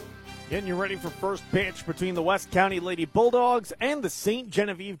Getting you ready for first pitch between the West County Lady Bulldogs and the St.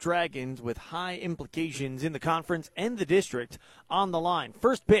 Genevieve Dragons, with high implications in the conference and the district on the line.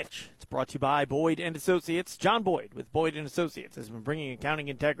 First pitch, it's brought to you by Boyd & Associates. John Boyd with Boyd & Associates has been bringing accounting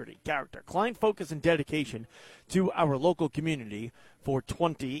integrity, character, client focus, and dedication to our local community for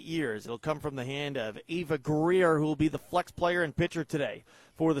 20 years. It'll come from the hand of Ava Greer, who will be the flex player and pitcher today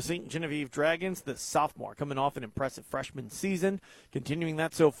for the St. Genevieve Dragons, the sophomore, coming off an impressive freshman season, continuing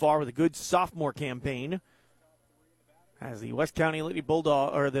that so far with a good sophomore campaign. As the West County Lady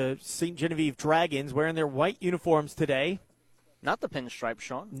Bulldog, or the St. Genevieve Dragons, wearing their white uniforms today. Not the pinstripe,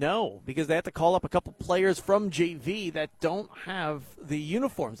 Sean. No, because they have to call up a couple players from JV that don't have the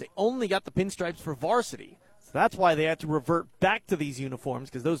uniforms. They only got the pinstripes for varsity. So that's why they had to revert back to these uniforms,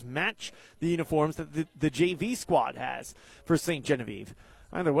 because those match the uniforms that the JV squad has for St. Genevieve.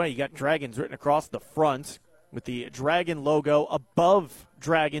 Either way, you got Dragons written across the front with the Dragon logo above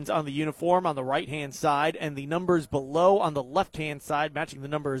Dragons on the uniform on the right-hand side, and the numbers below on the left-hand side, matching the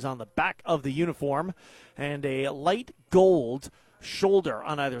numbers on the back of the uniform, and a light gold shoulder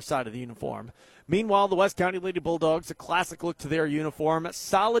on either side of the uniform. Meanwhile, the West County Lady Bulldogs, a classic look to their uniform,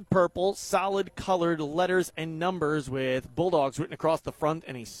 solid purple, solid colored letters and numbers with Bulldogs written across the front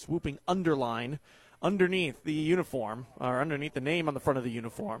and a swooping underline underneath the uniform, or underneath the name on the front of the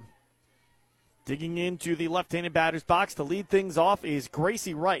uniform. Digging into the left-handed batter's box to lead things off is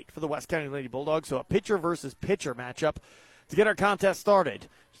Gracie Wright for the West County Lady Bulldogs. So a pitcher versus pitcher matchup to get our contest started.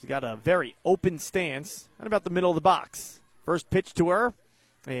 She's got a very open stance at about the middle of the box. First pitch to her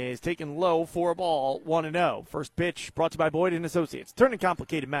is taken low for a ball, 1-0. First pitch brought to you by Boyd & Associates, turning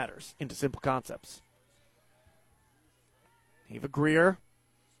complicated matters into simple concepts. Ava Greer,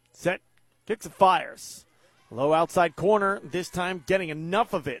 set, kicks and fires. Low outside corner, this time getting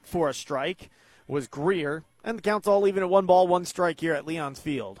enough of it for a strike was Greer, and the count's all even at 1-1 strike here at Leon's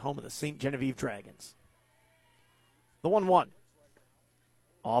Field, home of the St. Genevieve Dragons. The 1-1.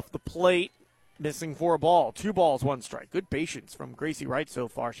 Off the plate, missing for a ball. 2 balls, 1 strike. Good patience from Gracie Wright so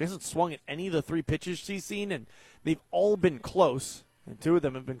far. She hasn't swung at any of the 3 pitches she's seen, and they've all been close, and 2 of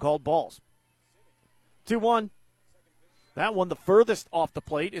them have been called balls. 2-1. That one the furthest off the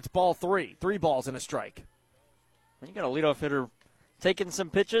plate. It's ball 3. 3 balls and a strike. When you got a leadoff hitter taking some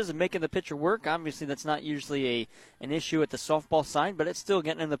pitches and making the pitcher work, obviously that's not usually an issue at the softball side, but it's still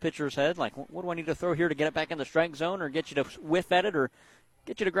getting in the pitcher's head. Like, what do I need to throw here to get it back in the strike zone, or get you to whiff at it, or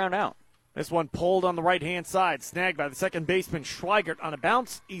get you to ground out? This one pulled on the right-hand side, snagged by the second baseman Schweigert on a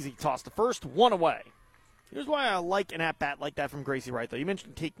bounce. Easy toss to first, 1 away. Here's why I like an at-bat like that from Gracie Wright, though. You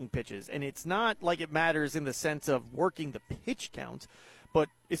mentioned taking pitches, and it's not like it matters in the sense of working the pitch count, but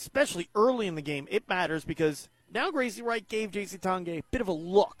especially early in the game, it matters because now Gracie Wright gave J.C. Tonge a bit of a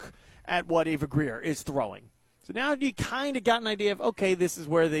look at what Ava Greer is throwing. So now you kind of got an idea of, okay, this is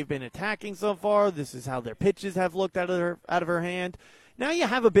where they've been attacking so far. This is how their pitches have looked out of her hand. Now you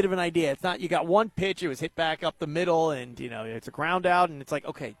have a bit of an idea. It's not you got one pitch, it was hit back up the middle, and it's a ground out, and it's like,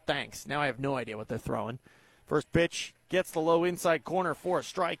 okay, thanks. Now I have no idea what they're throwing. First pitch gets the low inside corner for a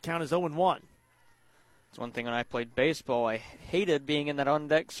strike. Count is 0-1. It's one thing when I played baseball, I hated being in that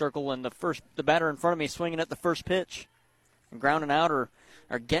on-deck circle and the batter in front of me swinging at the first pitch and grounding out or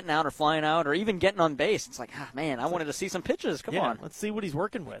getting out or flying out or even getting on base. It's like, man, I wanted to see some pitches. Come on. Let's see what he's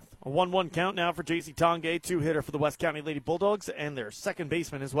working with. A 1-1 count now for J.C. Tonge, 2-hitter for the West County Lady Bulldogs, and their second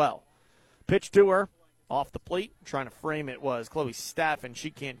baseman as well. Pitch to her, off the plate. Trying to frame it was Chloe Staff, and she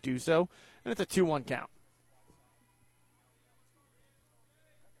can't do so. And it's a 2-1 count.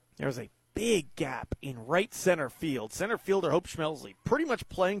 There's a big gap in right center field. Center fielder Hope Schmelsley pretty much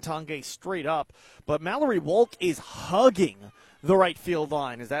playing Tonge straight up, but Mallory Wolk is hugging the right field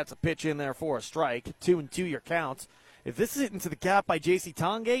line as that's a pitch in there for a strike. 2-2 your counts. If this is into the gap by J.C.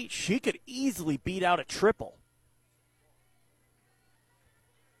 Tonge, she could easily beat out a triple.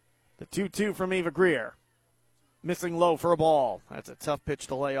 The 2-2 from Ava Greer. Missing low for a ball. That's a tough pitch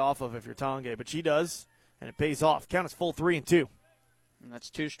to lay off of if you're Tonge, but she does, and it pays off. Count is full 3-2. And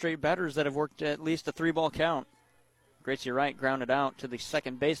that's 2 straight batters that have worked at least a 3-ball count. Gracie Wright grounded out to the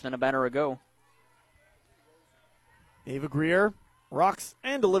second baseman a batter ago. Ava Greer rocks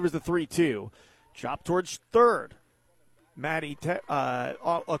and delivers the 3-2. Chop towards third. Maddie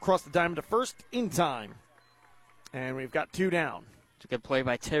across the diamond to first in time. And we've got 2 down. It's a good play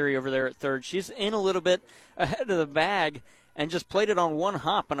by Terry over there at third. She's in a little bit ahead of the bag and just played it on one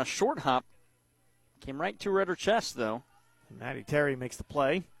hop, on a short hop. Came right to her at her chest, though. Maddie Terry makes the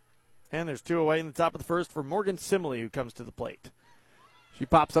play. And there's 2 away in the top of the first for Morgan Simley, who comes to the plate. She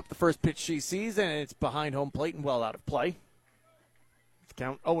pops up the first pitch she sees, and it's behind home plate and well out of play. It's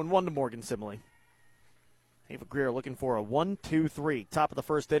count 0-1 to Morgan Simley. Ava Greer looking for a 1-2-3, top of the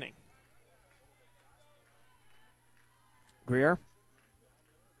first inning. Greer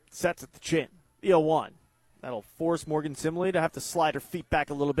sets at the chin. The 0-1. That'll force Morgan Simley to have to slide her feet back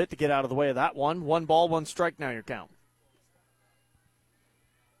a little bit to get out of the way of that one. 1 ball, 1 strike, now your count.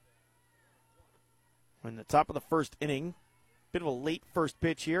 We're in the top of the first inning. Bit of a late first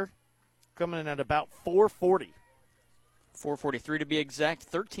pitch here. Coming in at about 4:40. 4:43 to be exact.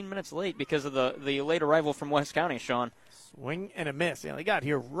 13 minutes late because of the late arrival from West County, Sean. Swing and a miss. They got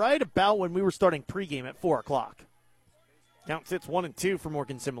here right about when we were starting pregame at 4 o'clock. Count sits 1-2 for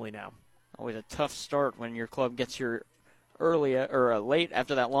Morgan Simley now. Always a tough start when your club gets here early or late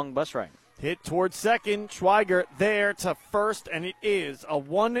after that long bus ride. Hit towards second. Schweiger there to first, and it is a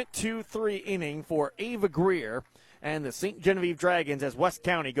 1-2-3 inning for Ava Greer and the St. Genevieve Dragons as West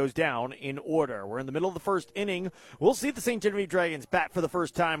County goes down in order. We're in the middle of the first inning. We'll see the St. Genevieve Dragons bat for the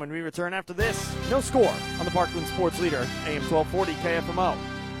first time when we return after this. No score on the Parkland Sports Leader, AM 1240 KFMO.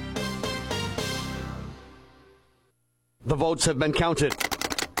 The votes have been counted.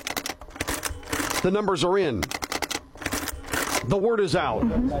 The numbers are in. The word is out.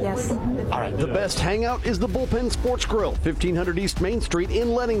 Yes. All right, the best hangout is the Bullpen Sports Grill, 1500 East Main Street in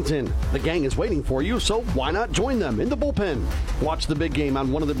Leadington. The gang is waiting for you, so why not join them in the bullpen? Watch the big game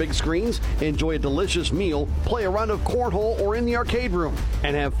on one of the big screens, enjoy a delicious meal, play a round of cornhole or in the arcade room,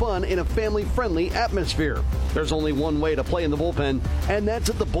 and have fun in a family-friendly atmosphere. There's only one way to play in the bullpen, and that's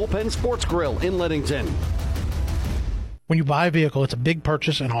at the Bullpen Sports Grill in Leadington. When you buy a vehicle, it's a big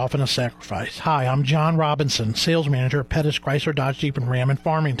purchase and often a sacrifice. Hi, I'm John Robinson, sales manager at Pettis Chrysler Dodge Jeep and Ram in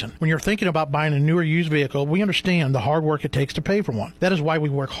Farmington. When you're thinking about buying a new or used vehicle, we understand the hard work it takes to pay for one. That is why we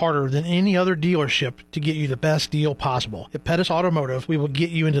work harder than any other dealership to get you the best deal possible. At Pettis Automotive, we will get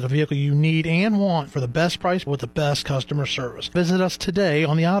you into the vehicle you need and want for the best price with the best customer service. Visit us today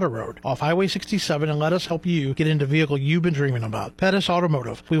on the Outer Road off Highway 67 and let us help you get into the vehicle you've been dreaming about. Pettis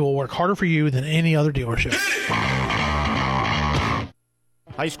Automotive, we will work harder for you than any other dealership.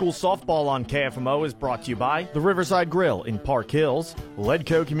 High school softball on KFMO is brought to you by the Riverside Grill in Park Hills,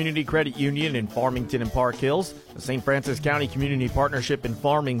 Ledco Community Credit Union in Farmington and Park Hills, the St. Francis County Community Partnership in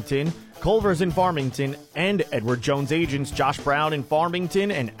Farmington, Culver's in Farmington, and Edward Jones Agents Josh Brown in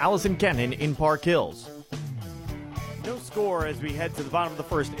Farmington and Allison Kennan in Park Hills. No score as we head to the bottom of the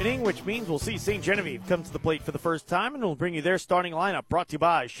first inning, which means we'll see St. Genevieve come to the plate for the first time, and we'll bring you their starting lineup brought to you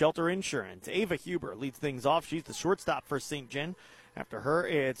by Shelter Insurance. Ava Huber leads things off. She's the shortstop for St. Gen. After her,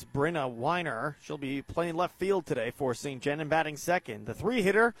 it's Brenna Weiner. She'll be playing left field today for St. Gen and batting second. The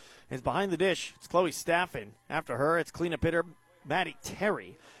 3-hitter is behind the dish. It's Chloe Staffen. After her, it's cleanup hitter Maddie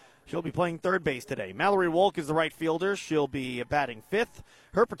Terry. She'll be playing third base today. Mallory Wolk is the right fielder. She'll be batting fifth.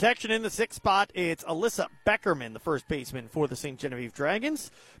 Her protection in the sixth spot, it's Alyssa Beckerman, the first baseman for the St. Genevieve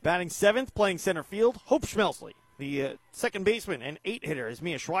Dragons. Batting seventh, playing center field, Hope Schmelsley. The second baseman and 8-hitter is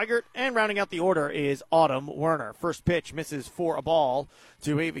Mia Schweigert, and rounding out the order is Autumn Werner. First pitch misses for a ball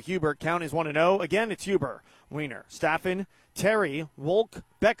to Ava Huber. Count is 1-0. Again, it's Huber, Wiener, Staffen, Terry, Wolk,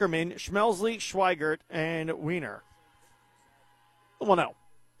 Beckerman, Schmelsley, Schweigert, and Wiener. 1-0.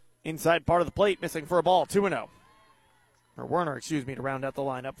 Inside part of the plate, missing for a ball, 2-0. Or Werner, to round out the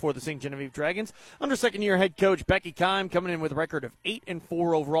lineup for the St. Genevieve Dragons. Under second-year head coach Becky Keim coming in with a record of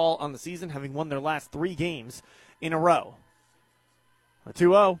 8-4 overall on the season, having won their last 3 games in a row. A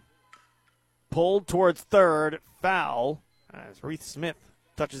 2-0. Pulled towards third. Foul. As Reese Smith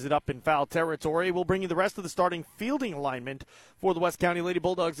touches it up in foul territory. We'll bring you the rest of the starting fielding alignment for the West County Lady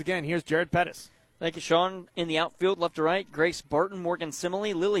Bulldogs. Again, here's Jared Pettis. Thank you, Sean. In the outfield, left to right, Grace Barton, Morgan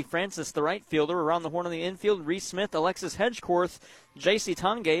Simile, Lily Francis, the right fielder. Around the horn of the infield, Reese Smith, Alexis Hedgecorth. J.C.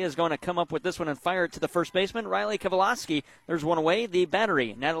 Tange is going to come up with this one and fire it to the first baseman, Riley Kowalski. There's one away, the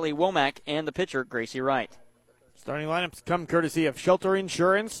battery, Natalie Womack, and the pitcher, Gracie Wright. Starting lineups come courtesy of Shelter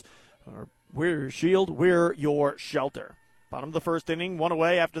Insurance. We're your shield, we're your shelter. Bottom of the first inning, one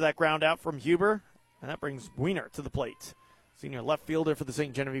away after that ground out from Huber, and that brings Wiener to the plate. Senior left fielder for the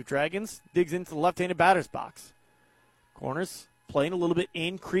St. Genevieve Dragons. Digs into the left-handed batter's box. Corners playing a little bit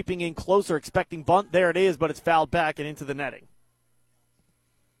in, creeping in closer, expecting bunt. There it is, but it's fouled back and into the netting.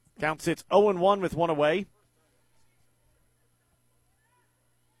 Count sits 0-1 with one away.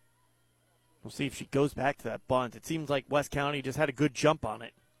 We'll see if she goes back to that bunt. It seems like West County just had a good jump on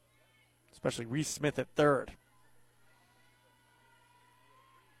it, especially Reese Smith at third.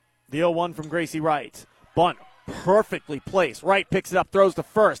 The 0-1 from Gracie Wright. Bunt. Perfectly placed. Wright picks it up, throws to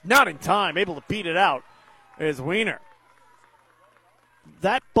first. Not in time. Able to beat it out is Wiener.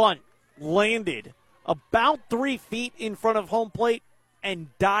 That bunt landed about 3 feet in front of home plate and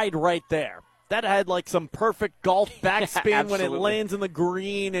died right there. that had like some perfect golf backspin when it lands in the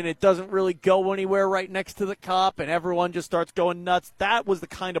green and it doesn't really go anywhere right next to the cup and everyone just starts going nuts. That was the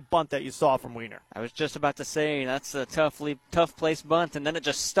kind of bunt that you saw from Wiener. I was just about to say, that's a tough place bunt, and then it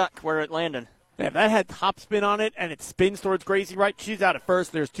just stuck where it landed. Yeah, that had top spin on it, and it spins towards Gracie Wright. She's out at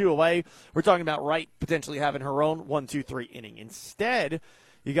first. There's 2 away. We're talking about Wright potentially having her own 1-2-3 inning. Instead,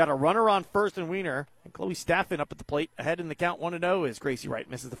 you got a runner on first and Wiener, and Chloe Staffen up at the plate. Ahead in the count 1-0 as Gracie Wright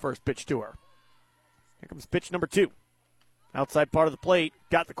misses the first pitch to her. Here comes pitch number 2. Outside part of the plate,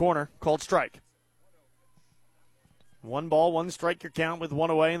 got the corner, called strike. 1 ball, 1 strike your count with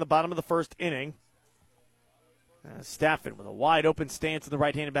 1 away in the bottom of the first inning. Staffen with a wide open stance in the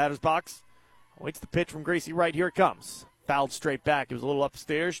right-handed batter's box. Waits the pitch from Gracie Wright. Here it comes. Fouled straight back. It was a little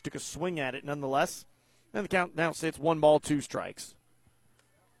upstairs. She took a swing at it nonetheless. And the count now sits 1 ball, 2 strikes.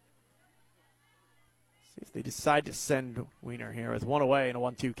 See if they decide to send Wiener here with 1 away and a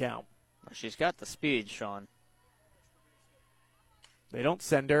 1-2 count. She's got the speed, Sean. They don't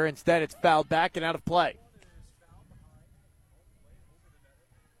send her. Instead, it's fouled back and out of play.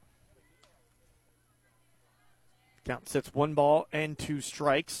 Count sits 1 ball and 2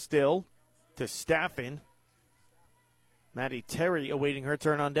 strikes still to Staffen. Maddie Terry awaiting her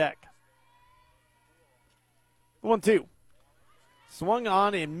turn on deck. 1-2. Swung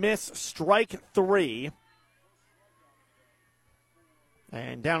on and missed, strike 3.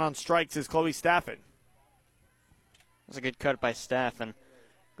 And down on strikes is Chloe Staffen. That's a good cut by Staffen.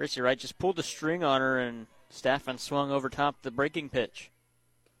 Gracie Wright just pulled the string on her, and Staffen swung over top the breaking pitch.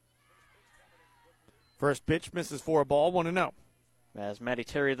 First pitch misses for a ball, 1-0. As Maddie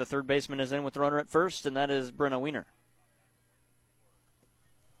Terry, the third baseman, is in with the runner at first, and that is Brenna Wiener.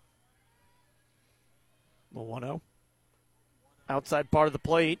 1-0. Outside part of the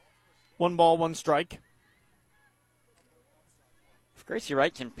plate. 1 ball, 1 strike. If Gracie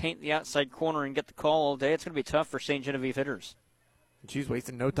Wright can paint the outside corner and get the call all day, it's going to be tough for St. Genevieve hitters. She's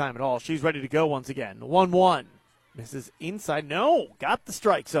wasting no time at all. She's ready to go once again. 1-1. Misses inside. No, got the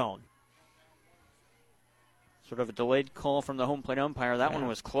strike zone. Sort of a delayed call from the home plate umpire. That one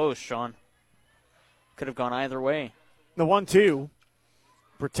was close, Sean. Could have gone either way. The 1-2.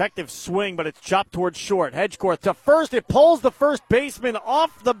 Protective swing, but it's chopped towards short. Hedgecourt to first. It pulls the first baseman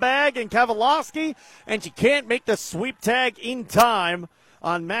off the bag in Kavalowski, and she can't make the sweep tag in time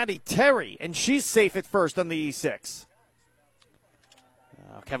on Maddie Terry, and she's safe at first on the E6.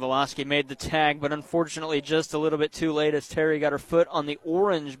 Kavalowski made the tag, but unfortunately just a little bit too late as Terry got her foot on the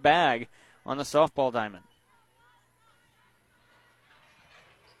orange bag on the softball diamond.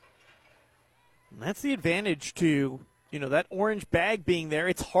 And that's the advantage to, that orange bag being there.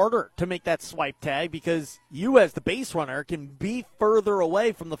 It's harder to make that swipe tag because you as the base runner can be further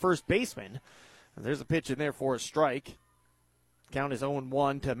away from the first baseman. And there's a pitch in there for a strike. Count is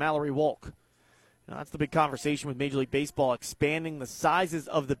 0-1 to Mallory Wolk. That's the big conversation with Major League Baseball, expanding the sizes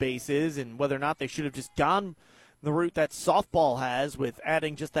of the bases and whether or not they should have just gone the route that softball has with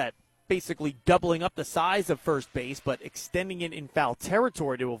adding just that, basically doubling up the size of first base but extending it in foul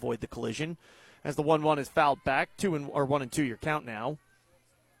territory to avoid the collision. As the 1-1 is fouled back, 1-2 your count now.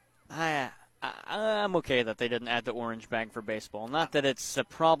 I'm okay that they didn't add the orange bag for baseball. Not that it's a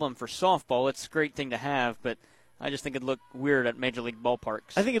problem for softball. It's a great thing to have, but I just think it'd look weird at Major League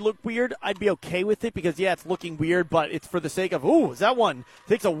ballparks. I think it looked weird. I'd be okay with it because, it's looking weird, but it's for the sake of, is that one?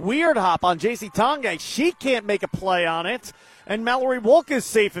 Takes a weird hop on JC Tonga. She can't make a play on it. And Mallory Wolk is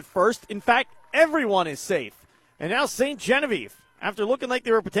safe at first. In fact, everyone is safe. And now St. Genevieve, after looking like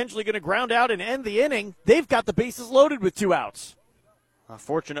they were potentially going to ground out and end the inning, they've got the bases loaded with 2 outs.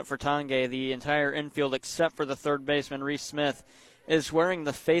 Fortunate for Tonga, the entire infield except for the third baseman, Reese Smith, is wearing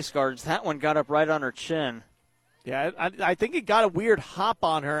the face guards. That one got up right on her chin. Yeah, I think it got a weird hop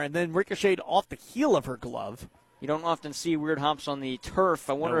on her and then ricocheted off the heel of her glove. You don't often see weird hops on the turf.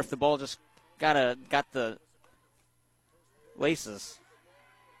 I wonder if the ball just got the laces.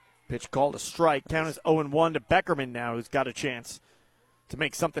 Pitch called a strike. Count is 0-1 to Beckerman now, who's got a chance to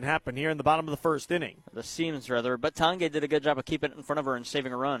make something happen here in the bottom of the first inning. The seams, rather. But Tonga did a good job of keeping it in front of her and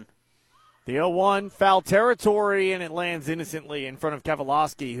saving a run. The 0-1, foul territory, and it lands innocently in front of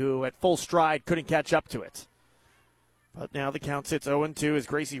Kavalowski, who at full stride couldn't catch up to it. But now the count sits 0-2 as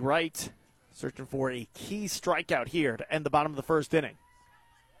Gracie Wright searching for a key strikeout here to end the bottom of the first inning.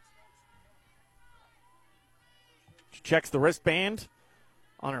 She checks the wristband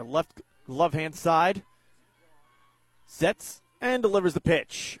on her left glove-hand side. Sets and delivers the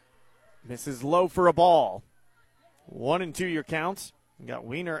pitch. Misses low for a ball. 1-2 your counts. You got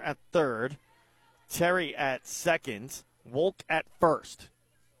Wiener at third. Terry at second. Wolk at first.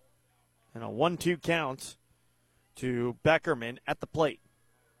 And a 1-2 count to Beckerman at the plate.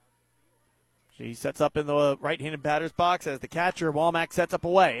 She sets up in the right-handed batter's box as the catcher, Womack, sets up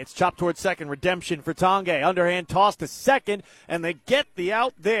away. It's chopped towards second. Redemption for Tange. Underhand toss to second, and they get the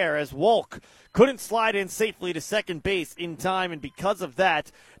out there as Wolk couldn't slide in safely to second base in time, and because of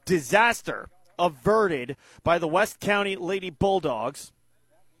that, disaster averted by the West County Lady Bulldogs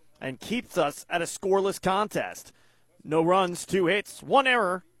and keeps us at a scoreless contest. No runs, 2 hits, 1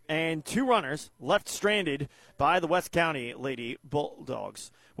 error, and 2 runners left stranded by the West County Lady Bulldogs.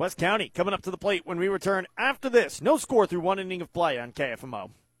 West County coming up to the plate when we return after this. No score through 1 inning of play on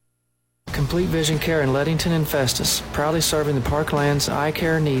KFMO. Complete Vision Care in Leadington and Festus, proudly serving the Parkland's eye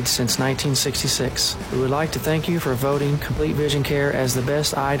care needs since 1966. We would like to thank you for voting Complete Vision Care as the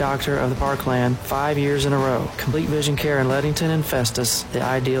best eye doctor of the Parkland 5 years in a row. Complete Vision Care in Leadington and Festus, the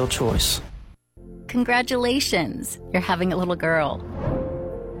ideal choice. Congratulations, you're having a little girl.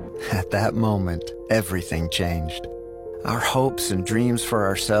 At that moment, everything changed. Our hopes and dreams for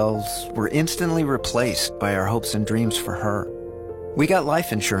ourselves were instantly replaced by our hopes and dreams for her. We got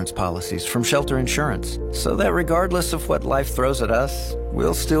life insurance policies from Shelter Insurance, so that regardless of what life throws at us,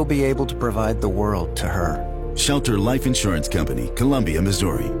 we'll still be able to provide the world to her. Shelter Life Insurance Company, Columbia,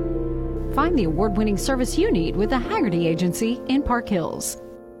 Missouri. Find the award-winning service you need with the Haggerty Agency in Park Hills.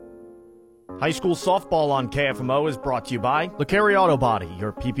 High school softball on KFMO is brought to you by LeCarry Auto Body,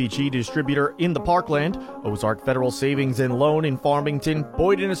 your PPG distributor in the Parkland, Ozark Federal Savings and Loan in Farmington,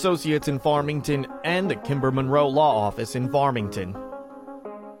 Boyd & Associates in Farmington, and the Kimber Monroe Law Office in Farmington.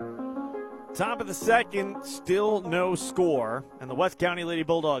 Top of the second, still no score, and the West County Lady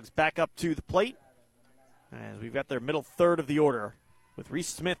Bulldogs back up to the plate as we've got their middle third of the order with Reese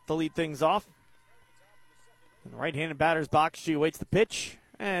Smith to lead things off. In the right-handed batter's box, she awaits the pitch,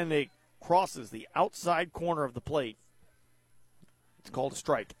 and they crosses the outside corner of the plate. It's called a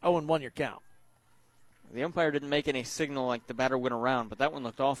strike. 0-1 your count. The umpire didn't make any signal like the batter went around, but that one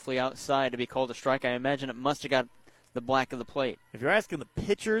looked awfully outside to be called a strike. I imagine it must have got the black of the plate. If you're asking the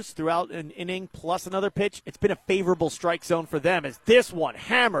pitchers throughout an inning plus another pitch, it's been a favorable strike zone for them as this one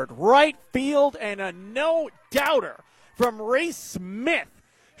hammered right field and a no-doubter from Ray Smith.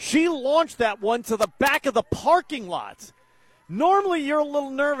 She launched that one to the back of the parking lot. Normally, you're a little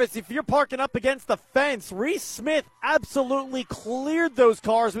nervous if you're parking up against the fence. Reese Smith absolutely cleared those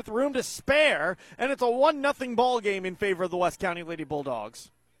cars with room to spare, and it's a 1-0 ball game in favor of the West County Lady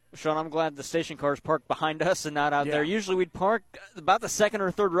Bulldogs. Sean, I'm glad the station cars parked behind us and not out there. Usually we'd park about the second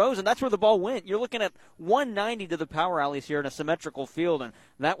or third rows, and that's where the ball went. You're looking at 190 to the power alleys here in a symmetrical field, and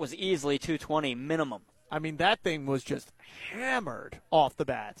that was easily 220 minimum. I mean, that thing was just hammered off the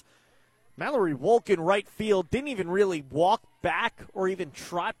bat. Mallory Wolk in right field didn't even really walk back or even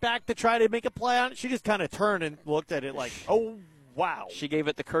trot back to try to make a play on it. She just kind of turned and looked at it like, oh, wow. She gave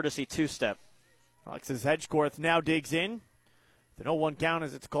it the courtesy two-step. Alexis Hedgecorth now digs in. The 0-1 count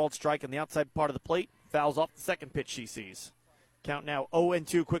as it's called strike on the outside part of the plate. Fouls off the second pitch she sees. Count now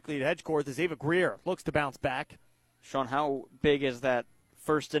 0-2 quickly to Hedgecorth as Ava Greer looks to bounce back. Sean, how big is that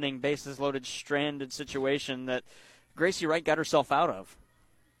first inning bases-loaded stranded situation that Gracie Wright got herself out of?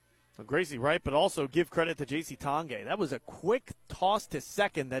 Well, Gracie Wright, but also give credit to J.C. Tange. That was a quick toss to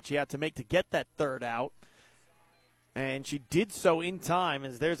second that she had to make to get that third out. And she did so in time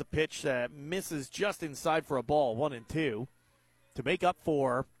as there's a pitch that misses just inside for a ball, 1-2. To make up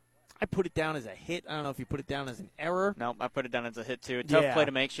for, I put it down as a hit. I don't know if you put it down as an error. No, I put it down as a hit, too. A tough play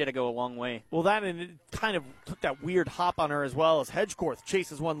to make. She had to go a long way. Well, that and it kind of took that weird hop on her as well as Hedgecorth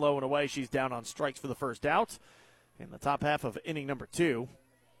chases one low and away. She's down on strikes for the first out in the top half of inning number 2.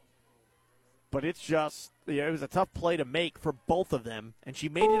 But it's just, it was a tough play to make for both of them, and she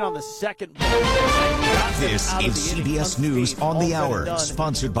made it on the second one. This is CBS News on the Hour,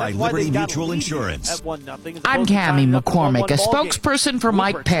 sponsored by Liberty Mutual Insurance. I'm Cammie McCormick. A spokesperson for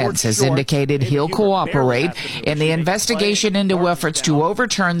Mike Pence has indicated he'll cooperate in the investigation into efforts to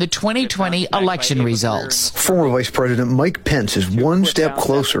overturn the 2020 election results. Former Vice President Mike Pence is one step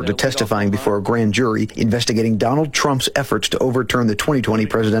closer to testifying before a grand jury investigating Donald Trump's efforts to overturn the 2020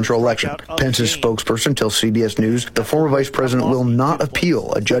 presidential election. Pence's spokesperson tells CBS News the former vice president will not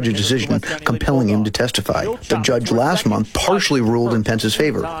appeal a judge's decision compelling him to testify. The judge last month partially ruled in Pence's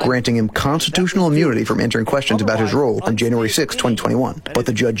favor, granting him constitutional immunity from answering questions about his role on January 6, 2021. But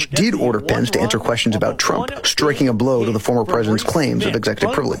the judge did order Pence to answer questions about Trump, striking a blow to the former president's claims of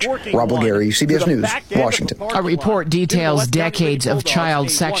executive privilege. Rob Legary, CBS News, Washington. A report details decades of child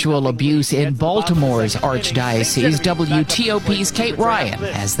sexual abuse in Baltimore's archdiocese. WTOP's Kate Ryan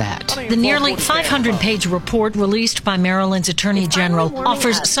has that. The nearly 500-page 20-page report released by Maryland's Attorney General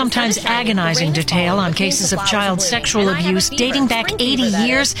offers sometimes agonizing detail on cases of child sexual abuse dating back 80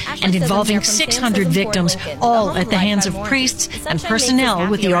 years and involving 600 victims, all at the hands of priests and personnel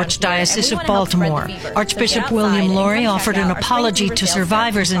with the Archdiocese of Baltimore. Archbishop William Lori offered an apology to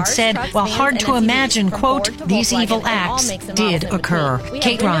survivors and said, while hard to imagine, quote, these evil acts did occur.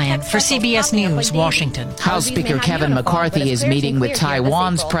 Kate Ryan for CBS News, Washington. House Speaker Kevin McCarthy is meeting with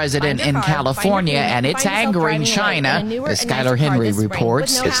Taiwan's president in California, and it's angering China, as Skylar Henry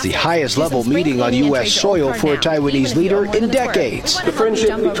reports. It's the highest level meeting on U.S. soil for a Taiwanese leader in decades. The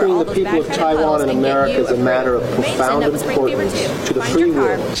friendship between the people of Taiwan and America is a matter of profound importance to the free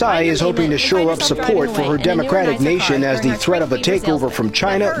world. Tsai is hoping to shore up support for her democratic nation as the threat of a takeover from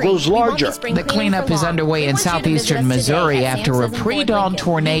China grows larger. The cleanup is underway in southeastern Missouri after a pre-dawn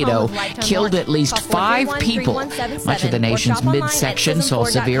tornado killed at least 5 people. Much of the nation's midsection saw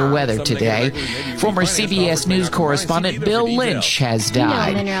severe weather today. Former CBS News correspondent Bill Lynch has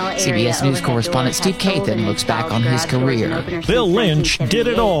died. CBS News correspondent Steve Kathan looks back on his career. Bill Lynch did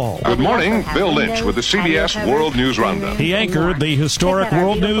it all. Good morning, Bill Lynch with the CBS World News Roundup. He anchored the historic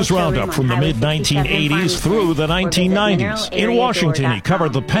World News Roundup from the mid-1980s through the 1990s. In Washington, he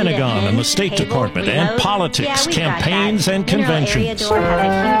covered the Pentagon and the State Department and politics, campaigns, and conventions.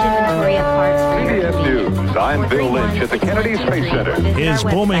 CBS News. I'm Bill Lynch at the Kennedy Space Center. His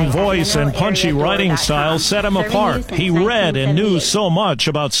booming voice and punchy writing style set him apart. He read and knew so much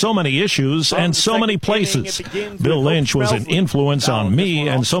about so many issues and so many places. Bill Lynch was an influence on me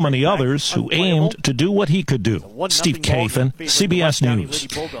and so many others who aimed to do what he could do. Steve Kathan, CBS News.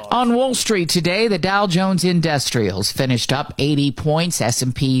 On Wall Street today, the Dow Jones Industrials finished up 80 points.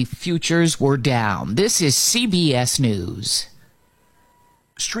 S&P futures were down. This is CBS News.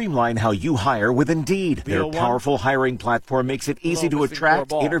 Streamline how you hire with Indeed. Their powerful hiring platform makes it easy to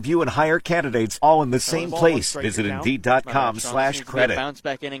attract, interview, and hire candidates all in the same place. Visit Indeed.com/credit.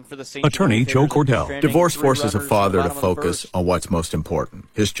 Attorney Joe Cordell. Divorce forces a father to focus on what's most important,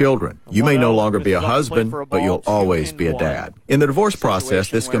 his children. You may no longer be a husband, but you'll always be a dad. In the divorce process,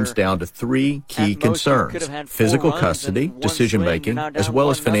 this comes down to 3 key concerns: physical custody, decision-making, as well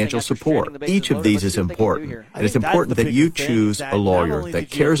as financial support. Each of these is important, and it's important that you choose a lawyer that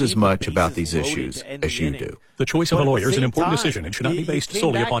cares as much about these issues as you do. The choice of a lawyer is an important decision and should not be based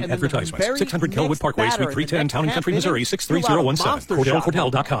solely upon advertisements. 600 Kelwood Parkway, Suite 310, Town and Country, Missouri, 63017.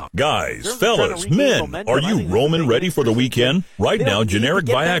 CordellCordell.com. Guys, fellas, men, are you Roman ready for the weekend? Right now, generic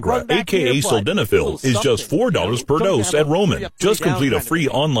Viagra, a.k.a. Sildenafil, is just $4 per dose at Roman. Just complete a free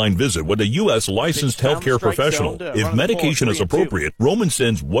online visit with a U.S. licensed healthcare professional. If medication is appropriate, Roman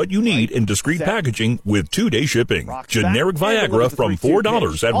sends what you need in discreet packaging with 2-day shipping. Generic Viagra from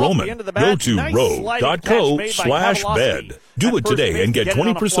 $4 at Roman. Go to ro.co/bed. Do it today and get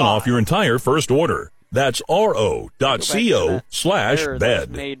 20% off your entire first order. That's ro.co/bed.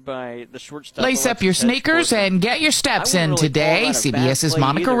 Lace up your sneakers and get your steps in today. CBS's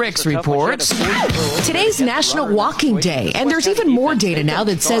Monica Ricks reports. Today's National Walking Day, and there's even more data now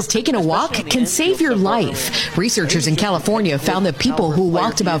that says taking a walk can save your life. Researchers in California found that people who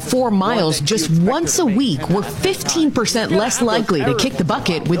walked about 4 miles just once a week were 15% less likely to kick the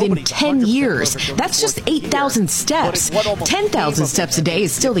bucket within 10 years. That's just 8,000 steps. 10,000 steps a day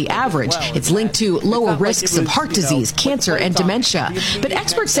is still the average. It's linked to lower risks of heart disease, cancer, and dementia. But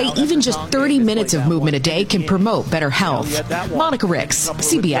experts say even just 30 minutes of movement a day can promote better health. Monica Ricks,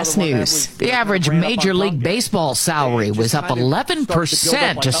 CBS News. The average Major League Baseball salary was up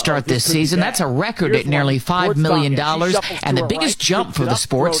 11% to start this season. That's a record at nearly $5 million and the biggest jump for the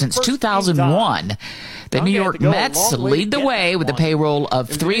sport since 2001. The New York Mets lead the way with a payroll of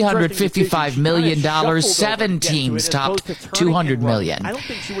 $355 million. 7 teams topped $200 million.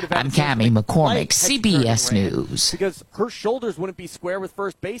 I'm Cammie McCormick, CBS News. Because her shoulders wouldn't be square with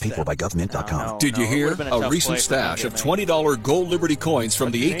first base. Paid for by government.com. Did you hear? A recent stash of $20 gold Liberty coins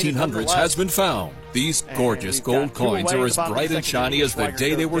from the 1800s has been found. These gorgeous gold coins are as bright and shiny as the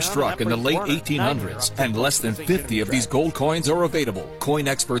day they were struck in the late 1800s, and less than 50 of these gold coins are available. Coin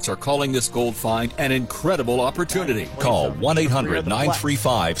experts are calling this gold find an incredible opportunity. Call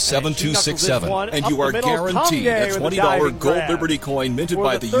 1-800-935-7267, and you are guaranteed a $20 gold Liberty coin minted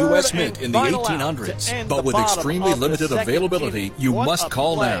by the U.S. Mint in the 1800s. But with extremely limited availability, you must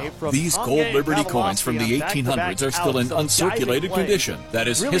call now. These gold Liberty coins from the 1800s are still in uncirculated condition. That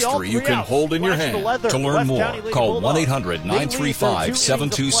is history you can hold in your hand. leather. To learn more, call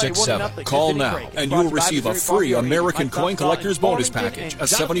 1-800-935-7267. Call now, and you'll receive a free American Coin Collector's Bonus Package, a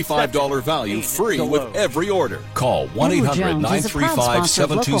 $75 value free with every order. Call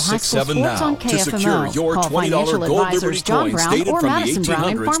 1-800-935-7267 now to secure your $20 Gold Liberty coins dated from the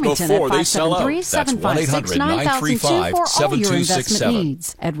 1800s before they sell out. That's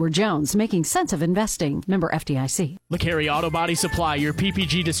 1-800-935-7267. Edward Jones, making sense of investing. Member FDIC. LeCarry Auto Body Supply, your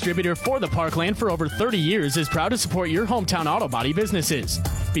PPG distributor for the Parkland for over 30 years, is proud to support your hometown auto body businesses.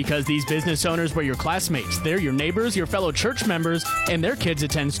 Because these business owners were your classmates, they're your neighbors, your fellow church members, and their kids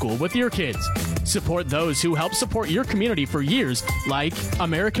attend school with your kids. Support those who help support your community for years, like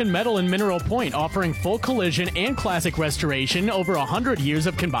American Metal and Mineral Point, offering full collision and classic restoration over 100 years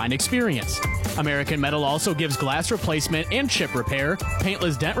of combined experience. American Metal also gives glass replacement and chip repair,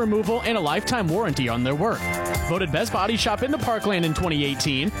 paintless dent removal, and a lifetime warranty on their work. Voted best body shop in the Parkland in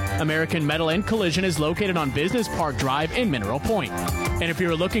 2018, American Metal and Collision is located on Business Park Drive in Mineral Point. And if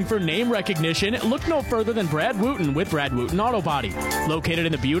you're looking for name recognition, look no further than Brad Wooten with Brad Wooten Auto Body. Located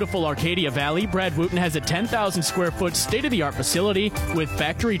in the beautiful Arcadia Valley, Brad Wooten has a 10,000 square foot state-of-the-art facility with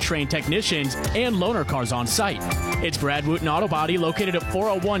factory-trained technicians and loaner cars on site. It's Brad Wooten Auto Body located at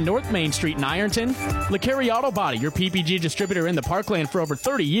 401 North Main Street in Ironton. LeCarry Auto Body, your PPG distributor in the Parkland for over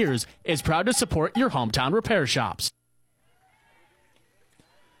 30 years, is proud to support your hometown repair shops.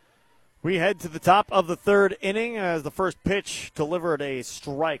 We head to the top of the third inning as the first pitch delivered a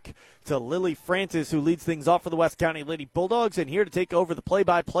strike to Lily Francis, who leads things off for the West County Lady Bulldogs. And here to take over the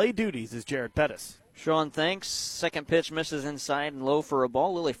play-by-play duties is Jared Pettis. Sean, thanks. Second pitch misses inside and low for a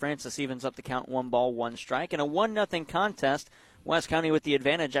ball. Lily Francis evens up the count, 1 ball, 1 strike. In a 1-0 contest, West County with the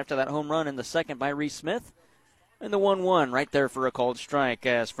advantage after that home run in the second by Reese Smith. And the 1-1 right there for a called strike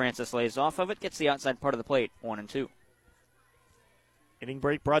as Francis lays off of it, gets the outside part of the plate, 1-2. Inning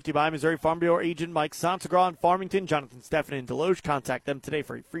break brought to you by Missouri Farm Bureau agent Mike Sansagra in Farmington, Jonathan Steffen in Deloge. Contact them today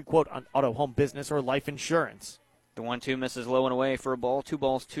for a free quote on auto, home, business, or life insurance. The 1-2 misses low and away for a ball, 2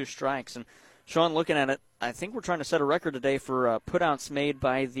 balls, 2 strikes. And Sean, looking at it, I think we're trying to set a record today for putouts made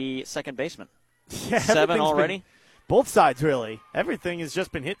by the second baseman. Yeah, 7 already. Both sides, really. Everything has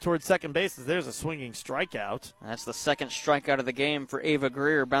just been hit towards second base as there's a swinging strikeout. That's the second strikeout of the game for Ava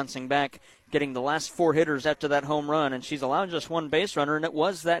Greer, bouncing back, getting the last 4 hitters after that home run, and she's allowed just 1 base runner, and it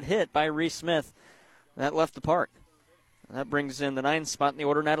was that hit by Reese Smith that left the park. That brings in the 9th spot in the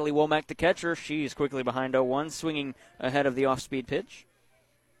order, Natalie Womack, the catcher. She's quickly behind 0-1, swinging ahead of the off-speed pitch.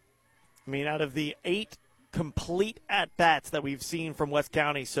 I mean, out of the 8 complete at-bats that we've seen from West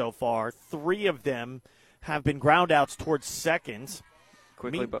County so far, 3 of them have been ground outs towards second.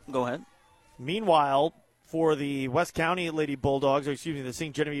 Go ahead. Meanwhile, for the West County Lady Bulldogs, or excuse me, the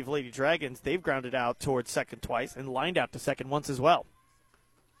St. Genevieve Lady Dragons, they've grounded out towards second twice and lined out to second once as well.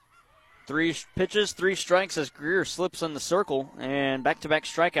 3 pitches, 3 strikes as Greer slips in the circle, and back-to-back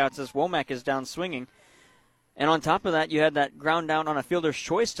strikeouts as Womack is down swinging. And on top of that, you had that ground out on a fielder's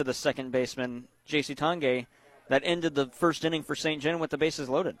choice to the second baseman, J.C. Tange, that ended the first inning for St. Gen with the bases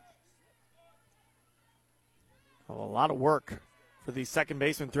loaded. Well, a lot of work for the second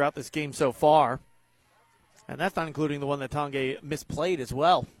baseman throughout this game so far. And that's not including the one that Tange misplayed as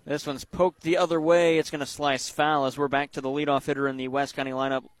well. This one's poked the other way. It's going to slice foul as we're back to the leadoff hitter in the West County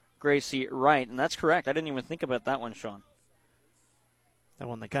lineup, Gracie Wright. And that's correct. I didn't even think about that one, Sean. That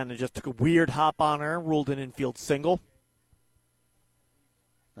one that kind of just took a weird hop on her, ruled an infield single.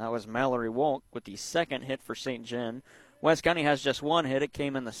 That was Mallory Wolk with the second hit for St. Gen. West County has just 1 hit. It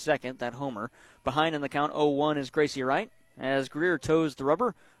came in the second, that homer. Behind in the count 0-1 is Gracie Wright. As Greer toes the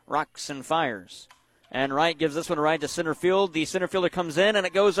rubber, rocks and fires. And Wright gives this one a ride to center field. The center fielder comes in, and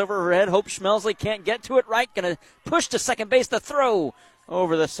it goes over her head. Hope Schmelsley can't get to it. Wright going to push to second base. The throw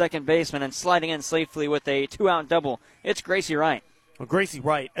over the second baseman and sliding in safely with a 2-out double. It's Gracie Wright. Well, Gracie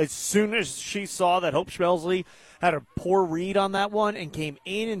Wright, as soon as she saw that Hope Schmelsley had a poor read on that one and came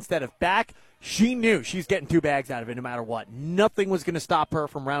in instead of back, she knew she's getting 2 bags out of it no matter what. Nothing was going to stop her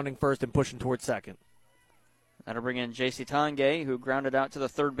from rounding first and pushing towards second. That'll bring in J.C. Tange, who grounded out to the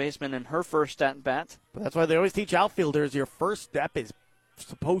third baseman in her first at-bat. But that's why they always teach outfielders your first step is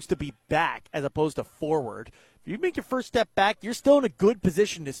supposed to be back as opposed to forward. If you make your first step back, you're still in a good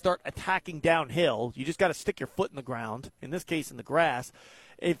position to start attacking downhill. You just got to stick your foot in the ground, in this case in the grass.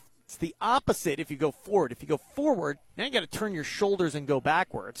 If it's the opposite if you go forward. If you go forward, now you got to turn your shoulders and go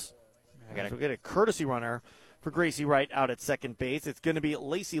backwards. So we'll get a courtesy runner for Gracie Wright out at second base. It's going to be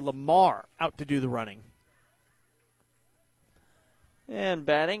Lacey Lamar out to do the running. And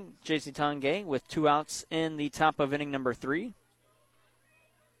batting, J.C. Tange with 2 outs in the top of inning number 3.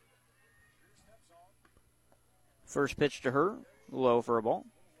 First pitch to her, low for a ball.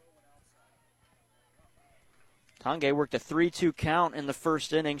 Tange worked a 3-2 count in the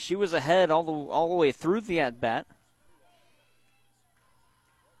first inning. She was ahead all the way through the at-bat.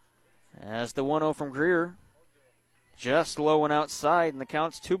 As the 1-0 from Greer, just low and outside, and the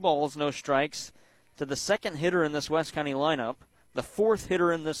count's 2 balls, no strikes, to the second hitter in this West County lineup, the 4th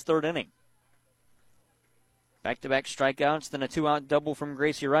hitter in this third inning. Back-to-back strikeouts, then a 2-out double from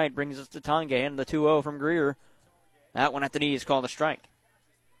Gracie Wright brings us to Tange, and the 2-0 from Greer. That one at the knee is called a strike.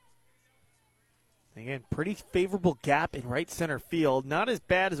 Again, pretty favorable gap in right center field. Not as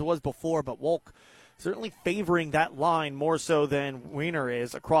bad as it was before, but Wolk certainly favoring that line more so than Wiener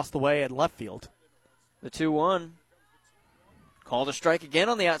is across the way at left field. The 2-1. Called a strike again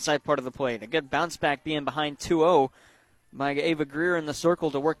on the outside part of the plate. A good bounce back being behind 2-0 by Ava Greer in the circle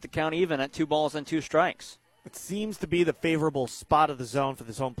to work the count even at 2 balls and 2 strikes. It seems to be the favorable spot of the zone for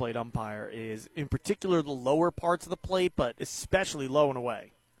this home plate umpire is in particular the lower parts of the plate, but especially low and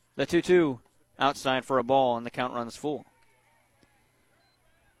away. The 2-2 outside for a ball, and the count runs full.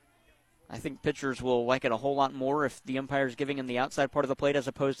 I think pitchers will like it a whole lot more if the umpire is giving him the outside part of the plate as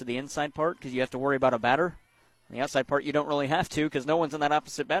opposed to the inside part, because you have to worry about a batter. On the outside part, you don't really have to because no one's in that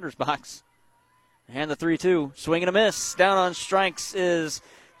opposite batter's box. And the 3-2, swing and a miss. Down on strikes is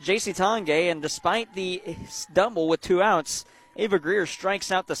J.C. Tange, and despite the double with 2 outs, Ava Greer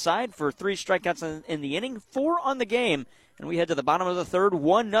strikes out the side for 3 strikeouts in the inning, 4 on the game. And we head to the bottom of the third,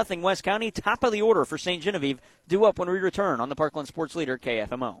 1-0 West County, top of the order for St. Genevieve. Due up when we return on the Parkland Sports Leader,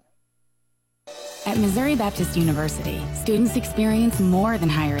 KFMO. At Missouri Baptist University, students experience more than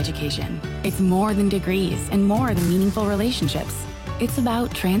higher education. It's more than degrees and more than meaningful relationships. It's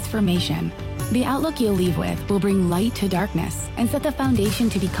about transformation. The outlook you'll leave with will bring light to darkness and set the foundation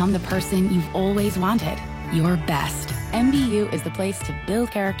to become the person you've always wanted, your best. MBU is the place to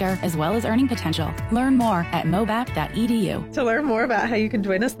build character as well as earning potential. Learn more at mobap.edu. To learn more about how you can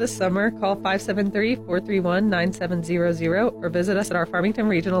join us this summer, call 573-431-9700 or visit us at our Farmington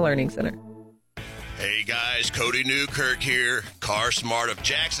Regional Learning Center. Hey guys, Cody Newkirk here. Car Smart of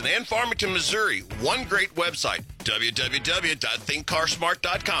Jackson and Farmington, Missouri. One great website,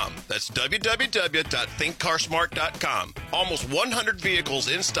 www.thinkcarsmart.com. That's www.thinkcarsmart.com. Almost 100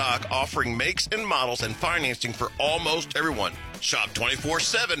 vehicles in stock offering makes and models and financing for almost everyone. Shop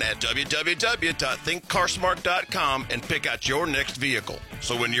 24/7 at www.thinkcarsmart.com and pick out your next vehicle.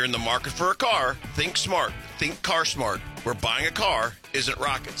 So when you're in the market for a car, think smart. Think Car Smart, where buying a car isn't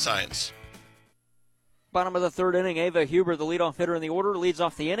rocket science. Bottom of the third inning, Ava Huber, the leadoff hitter in the order, leads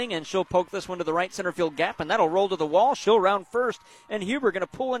off the inning, and she'll poke this one to the right center field gap, and that'll roll to the wall. She'll round first, and Huber going to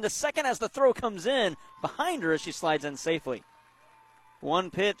pull into second as the throw comes in behind her as she slides in safely.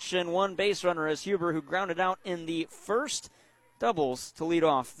 1 pitch and 1 base runner as Huber, who grounded out in the first doubles to lead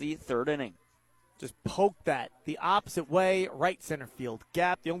off the third inning. Just poke that the opposite way, right center field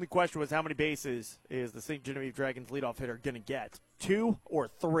gap. The only question was how many bases is the St. Genevieve Dragons leadoff hitter going to get? 2 or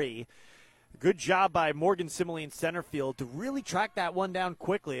 3? Good job by Morgan Simile in center field to really track that one down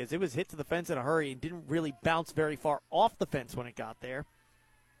quickly as it was hit to the fence in a hurry and didn't really bounce very far off the fence when it got there.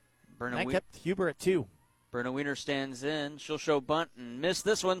 That kept Huber at 2. Berna Wiener stands in. She'll show bunt and miss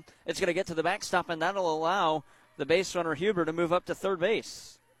this one. It's going to get to the backstop, and that'll allow the base runner Huber to move up to third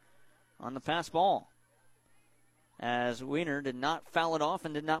base on the pass ball. As Wiener did not foul it off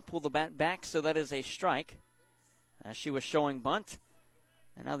and did not pull the bat back, so that is a strike. As she was showing bunt.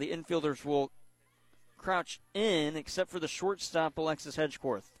 And now the infielders will crouch in, except for the shortstop, Alexis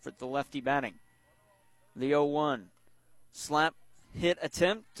Hedgeworth, for the lefty batting. The 0-1. Slap hit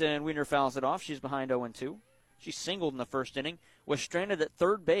attempt, and Wiener fouls it off. She's behind 0-2. She singled in the first inning, was stranded at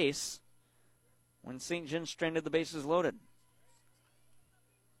third base when St. John stranded the bases loaded.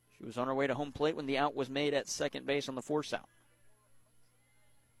 She was on her way to home plate when the out was made at second base on the force out.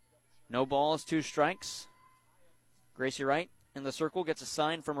 No balls, 2 strikes. Gracie Wright in the circle gets a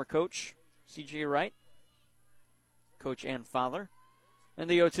sign from her coach, C.J. Wright, coach and father. And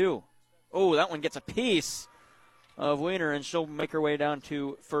the 0-2. Oh, that one gets a piece of Wiener, and she'll make her way down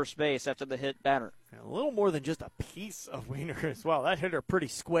to first base after the hit batter. A little more than just a piece of Wiener as well. That hit her pretty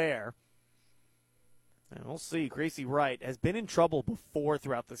square. And we'll see. Gracie Wright has been in trouble before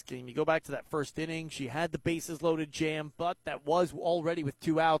throughout this game. You go back to that first inning, she had the bases loaded jam, but that was already with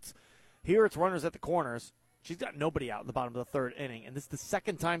 2 outs. Here it's runners at the corners. She's got nobody out in the bottom of the third inning, and this is the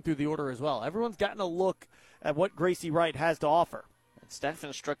second time through the order as well. Everyone's gotten a look at what Gracie Wright has to offer. And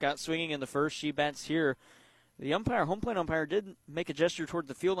Stefan struck out swinging in the first. She bats here. The umpire, home plate umpire, did make a gesture toward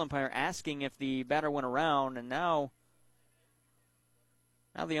the field umpire asking if the batter went around, and now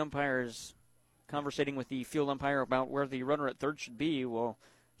the umpire is conversating with the field umpire about where the runner at third should be. Well,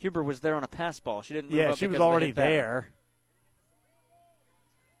 Huber was there on a pass ball. She didn't move up. Yeah, she was already there.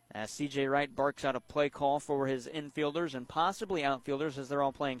 As C.J. Wright barks out a play call for his infielders and possibly outfielders as they're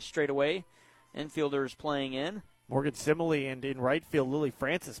all playing straight away. Infielders playing in. Morgan Simile and in right field, Lily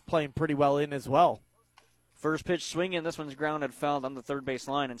Francis playing pretty well in as well. First pitch swinging. This one's grounded fouled on the third base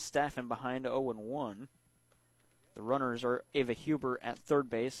line and Staffen behind 0-1. The runners are Ava Huber at third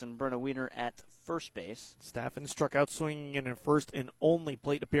base and Brenna Wiener at first base. Staffen struck out swinging in her first and only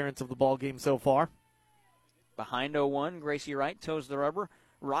plate appearance of the ball game so far. Behind 0-1, Gracie Wright toes the rubber,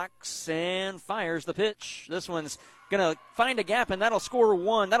 rocks and fires the pitch. This one's going to find a gap, and that'll score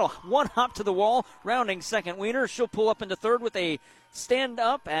one. That'll one hop to the wall, rounding second Wiener. She'll pull up into third with a stand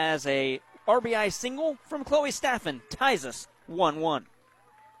up as a RBI single from Chloe Staffen. Ties us 1-1.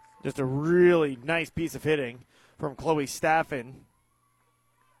 Just a really nice piece of hitting from Chloe Staffen.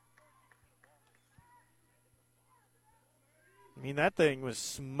 I mean, that thing was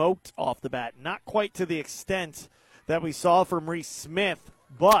smoked off the bat. Not quite to the extent that we saw from Reese Smith,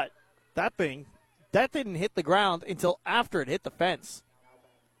 but that didn't hit the ground until after it hit the fence.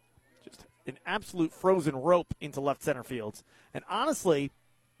 Just an absolute frozen rope into left center field. And honestly,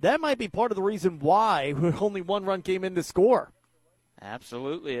 that might be part of the reason why only one run came in to score.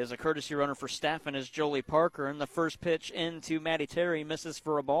 Absolutely. As a courtesy runner for Staffen is Jolie Parker, and the first pitch into Maddie Terry misses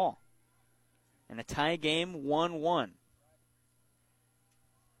for a ball. And a tie game, 1-1.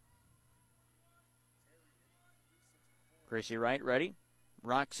 Gracie Wright ready.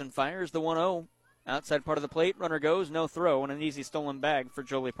 Rocks and fires the 1-0. Outside part of the plate, runner goes, no throw, and an easy stolen bag for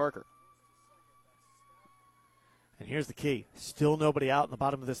Jolie Parker. And here's the key. Still nobody out in the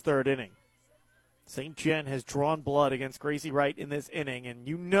bottom of this third inning. St. John has drawn blood against Gracie Wright in this inning, and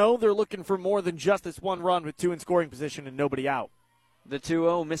you know they're looking for more than just this one run with two in scoring position and nobody out. The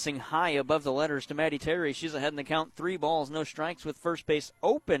 2-0 missing high above the letters to Maddie Terry. She's ahead in the count, 3 balls, no strikes with first base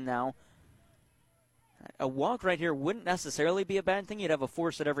open now. A walk right here wouldn't necessarily be a bad thing. You'd have a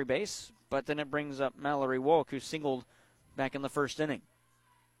force at every base, but then it brings up Mallory Wolk, who singled back in the first inning.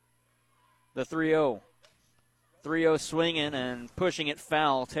 The 3-0. 3-0 swinging and pushing it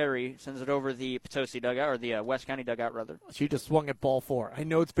foul. Terry sends it over the Potosi dugout, or the West County dugout, rather. She just swung at ball 4. I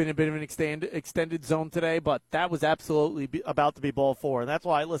know it's been a bit of an extended zone today, but that was absolutely about to be ball 4. And that's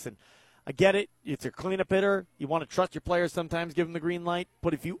why, listen, I get it. It's a cleanup hitter. You want to trust your players sometimes, give them the green light.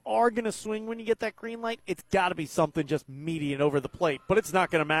 But if you are going to swing when you get that green light, it's got to be something just meaty and over the plate. But it's not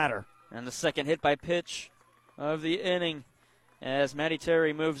going to matter. And the second hit by pitch of the inning as Maddie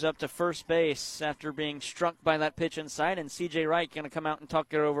Terry moves up to first base after being struck by that pitch inside. And C.J. Wright going to come out and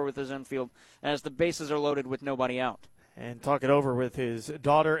talk it over with his infield as the bases are loaded with nobody out. And talk it over with his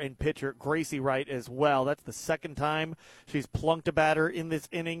daughter and pitcher, Gracie Wright, as well. That's the second time she's plunked a batter in this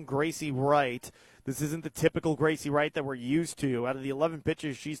inning, Gracie Wright. This isn't the typical Gracie Wright that we're used to. Out of the 11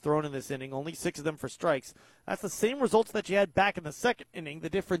 pitches she's thrown in this inning, only 6 of them for strikes. That's the same results that she had back in the second inning. The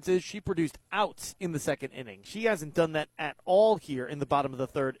difference is she produced outs in the second inning. She hasn't done that at all here in the bottom of the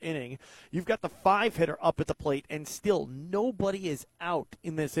third inning. You've got the 5-hitter up at the plate, and still nobody is out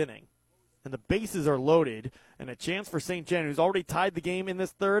in this inning. And the bases are loaded, and a chance for St. John, who's already tied the game in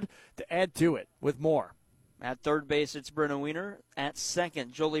this third, to add to it with more. At third base, it's Brenna Wiener. At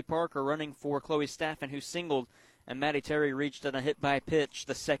second, Jolie Parker running for Chloe Staffen, who singled, and Maddie Terry reached on a hit by pitch,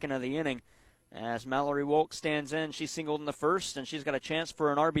 the second of the inning. As Mallory Wolk stands in, she singled in the first, and she's got a chance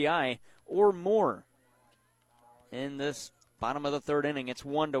for an RBI or more in this bottom of the third inning. It's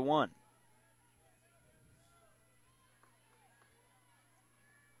 1-1.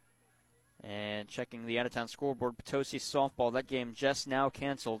 And checking the out-of-town scoreboard, Potosi softball, that game just now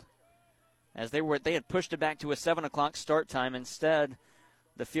canceled. As they had pushed it back to a 7 o'clock start time. Instead,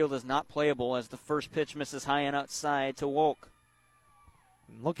 the field is not playable as the first pitch misses high and outside to Wolk.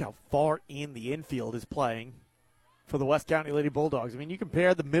 Look how far in the infield is playing for the West County Lady Bulldogs. I mean, you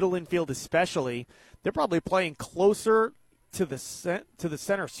compare the middle infield especially, they're probably playing closer to the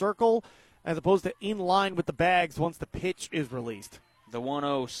center circle as opposed to in line with the bags once the pitch is released. The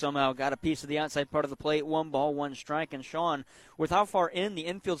 1-0 somehow got a piece of the outside part of the plate. 1 ball, 1 strike. And Sean, with how far in the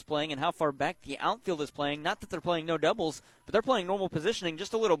infield's playing and how far back the outfield is playing, not that they're playing no doubles, but they're playing normal positioning,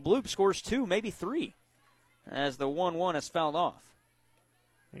 just a little bloop, scores 2, maybe 3, as the 1-1 is fouled off.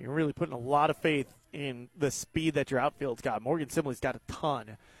 You're really putting a lot of faith in the speed that your outfield's got. Morgan Simley's got a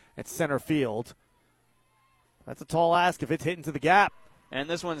ton at center field. That's a tall ask if it's hitting to the gap. And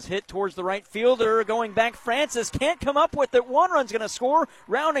this one's hit towards the right fielder. Going back, Francis can't come up with it. 1 run's going to score.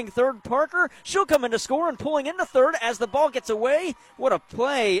 Rounding third, Parker. She'll come in to score and pulling into third as the ball gets away. What a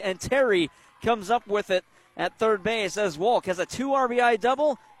play. And Terry comes up with it at third base as Wolk has a 2 RBI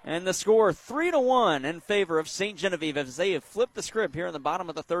double And the score 3-1 in favor of St. Genevieve as they have flipped the script here in the bottom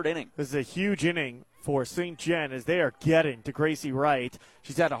of the third inning. This is a huge inning for St. Gen as they are getting to Gracie Wright.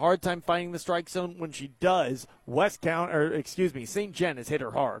 She's had a hard time finding the strike zone. When she does, St. Gen has hit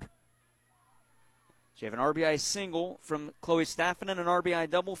her hard. She have an RBI single from Chloe Staffen and an RBI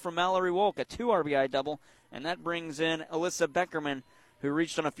double from Mallory Wolk, a 2 RBI double, and that brings in Alyssa Beckerman, who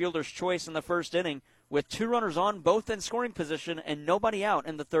reached on a fielder's choice in the first inning with 2 runners on, both in scoring position, and nobody out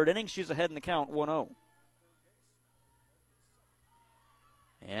in the third inning. She's ahead in the count, 1-0.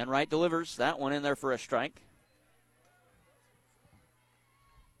 And Wright delivers that one in there for a strike.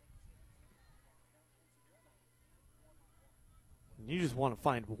 You just want to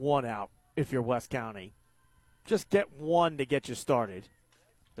find one out if you're West County. Just get one to get you started.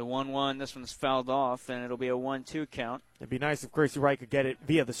 The 1-1, this one's fouled off, and it'll be a 1-2 count. It'd be nice if Gracie Wright could get it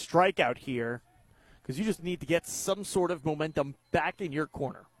via the strikeout here, because you just need to get some sort of momentum back in your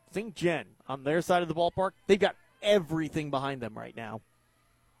corner. St. Gen, on their side of the ballpark, they've got everything behind them right now.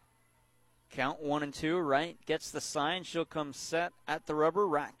 Count 1-2, Wright gets the sign. She'll come set at the rubber,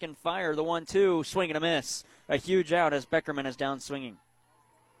 rack and fire. The 1-2, swing and a miss. A huge out as Beckerman is down swinging.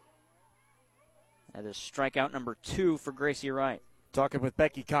 That is strikeout number 2 for Gracie Wright. Talking with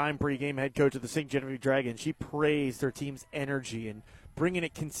Becky Kime, pregame head coach of the St. Genevieve Dragons, she praised her team's energy and bringing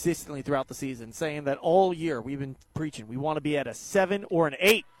it consistently throughout the season, saying that all year we've been preaching we want to be at a 7 or an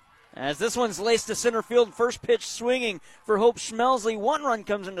 8. As this one's laced to center field, first pitch swinging for Hope Schmelsley. 1 run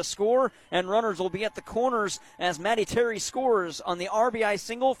comes in to score, and runners will be at the corners as Maddie Terry scores on the RBI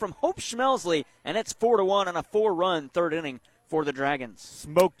single from Hope Schmelsley, and it's 4-1 on a 4-run third inning for the Dragons.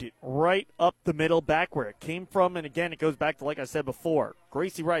 Smoked it right up the middle, back where it came from, and again, it goes back to, like I said before,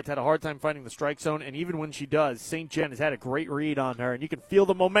 Gracie Wright's had a hard time finding the strike zone, and even when she does, St. Gen has had a great read on her, and you can feel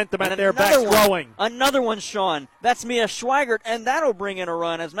the momentum at their back growing. Another one, Sean. That's Mia Schweigert, and that'll bring in a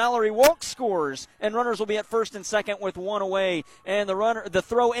run as Mallory Wolk scores, and runners will be at first and second with 1 away, and the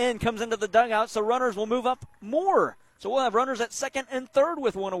throw in comes into the dugout, so runners will move up more. So we'll have runners at second and third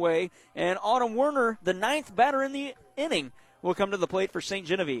with 1 away, and Autumn Werner, the 9th batter in the inning, will come to the plate for St.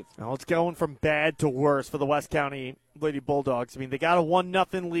 Genevieve. Well, it's going from bad to worse for the West County Lady Bulldogs. I mean, they got a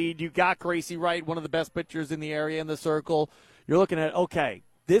 1-0 lead. You got Gracie Wright, one of the best pitchers in the area in the circle. You're looking at, okay,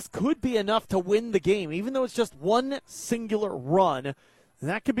 this could be enough to win the game, even though it's just one singular run.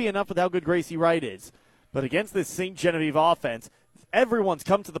 That could be enough with how good Gracie Wright is. But against this St. Genevieve offense, everyone's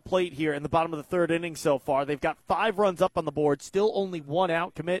come to the plate here in the bottom of the third inning so far. They've got 5 runs up on the board, still only 1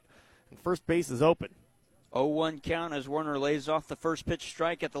 out commit, and first base is open. 0-1 count as Werner lays off the first pitch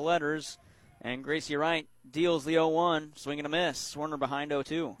strike at the letters. And Gracie Wright deals the 0-1, swing and a miss. Werner behind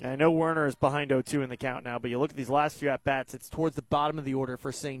 0-2. I know Werner is behind 0-2 in the count now, but you look at these last few at-bats, it's towards the bottom of the order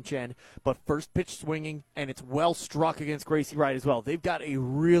for St. Gen. But first pitch swinging, and it's well struck against Gracie Wright as well. They've got a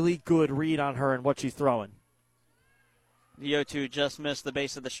really good read on her and what she's throwing. The 0-2 just missed the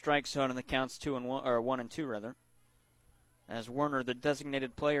base of the strike zone, and the count's 1-2 rather. As Werner, the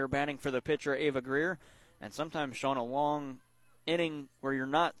designated player, batting for the pitcher Ava Greer. And sometimes, Sean, a long inning where you're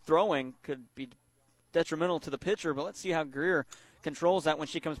not throwing could be detrimental to the pitcher. But let's see how Greer controls that when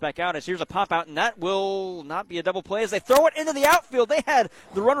she comes back out. As here's a pop out, and that will not be a double play as they throw it into the outfield. They had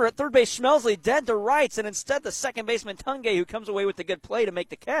the runner at third base, Schmelsley, dead to rights, and instead the second baseman, Tunge, who comes away with the good play to make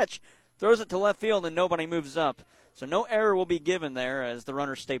the catch, throws it to left field, and nobody moves up. So no error will be given there as the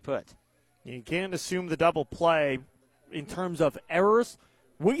runners stay put. You can't assume the double play in terms of errors.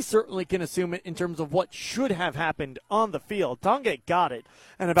 We certainly can assume it in terms of what should have happened on the field. Tonge got it,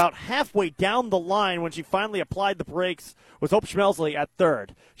 and about halfway down the line when she finally applied the brakes was Hope Schmelsley at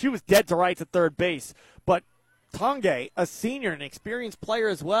third. She was dead to rights at third base, but Tonge, a senior and experienced player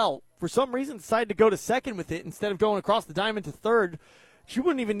as well, for some reason decided to go to second with it instead of going across the diamond to third. She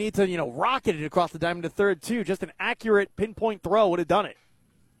wouldn't even need to, rocket it across the diamond to third, too. Just an accurate pinpoint throw would have done it.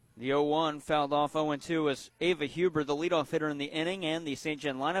 The 0-1 fouled off 0-2 as Ava Huber, the leadoff hitter in the inning, and the St.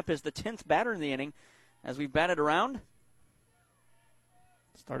 Gen lineup is the 10th batter in the inning as we batted around.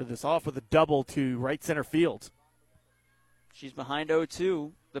 Started this off with a double to right center field. She's behind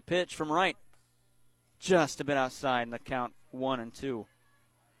 0-2. The pitch from right, just a bit outside in the count 1-2.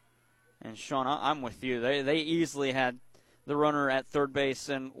 And Sean, I'm with you. They easily had the runner at third base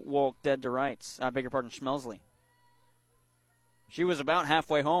and Wolk dead to rights. I beg your pardon, Schmelsley. She was about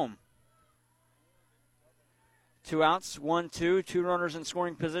halfway home. 2 outs, 1-2, 2 runners in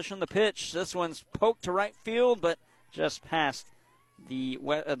scoring position. The pitch, this one's poked to right field, but just past the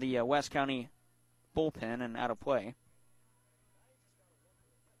West County bullpen and out of play.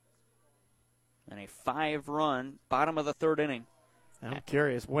 And a 5-run bottom of the third inning. I'm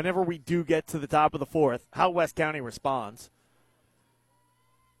curious, whenever we do get to the top of the fourth, how West County responds.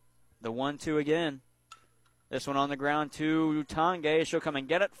 The 1-2 again. This one on the ground to Tange. She'll come and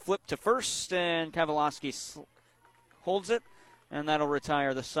get it. Flip to first, and Kavalowski holds it, and that'll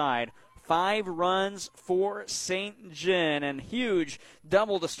retire the side. 5 runs for St. John, and huge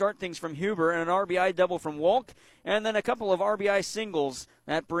double to start things from Huber, and an RBI double from Walk, and then a couple of RBI singles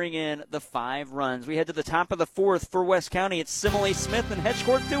that bring in the 5 runs. We head to the top of the 4th for West County. It's Simile Smith and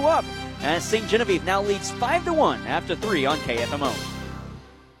Hedgecourt 2 up, as St. Genevieve now leads 5-1 after 3 on KFMO.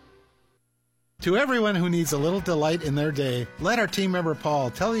 To everyone who needs a little delight in their day, let our team member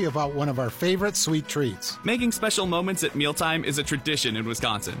Paul tell you about one of our favorite sweet treats. Making special moments at mealtime is a tradition in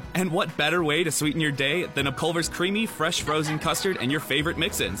Wisconsin. And what better way to sweeten your day than a Culver's creamy, fresh frozen custard and your favorite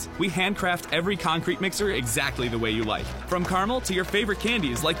mix-ins? We handcraft every concrete mixer exactly the way you like. From caramel to your favorite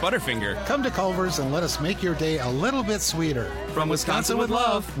candies like Butterfinger. Come to Culver's and let us make your day a little bit sweeter. From Wisconsin with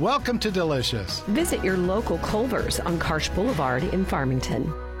love. Welcome to Delicious. Visit your local Culver's on Karsh Boulevard in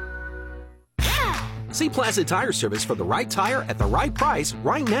Farmington. See Plaza Tire Service for the right tire at the right price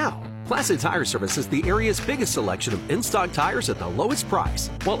right now. Plaza Tire Service is the area's biggest selection of in-stock tires at the lowest price.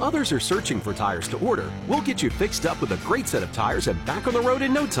 While others are searching for tires to order, we'll get you fixed up with a great set of tires and back on the road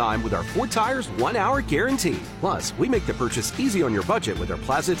in no time with our 4 tires, 1 hour guarantee. Plus, we make the purchase easy on your budget with our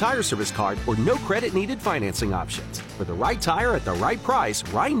Plaza Tire Service card or no credit needed financing options. For the right tire at the right price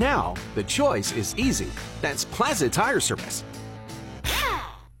right now, the choice is easy. That's Plaza Tire Service.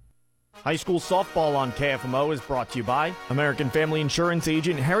 High school softball on KFMO is brought to you by American Family Insurance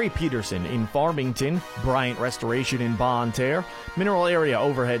agent Harry Peterson in Farmington, Bryant Restoration in Bonne Terre, Mineral Area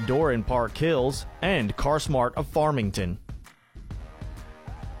Overhead Door in Park Hills, and CarSmart of Farmington.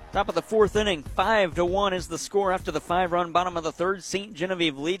 Top of the 4th inning, 5-1 is the score after the 5-run bottom of the 3rd. St.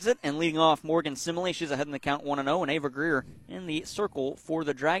 Genevieve leads it, and leading off Morgan Simile. She's ahead in the count 1-0, and Ava Greer in the circle for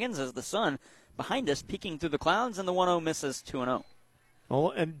the Dragons as the sun behind us peeking through the clouds, and the 1-0 misses 2-0.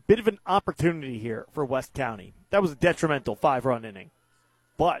 Well, a bit of an opportunity here for West County. That was a detrimental 5-run inning.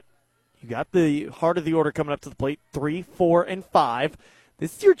 But you got the heart of the order coming up to the plate, 3, 4, and 5.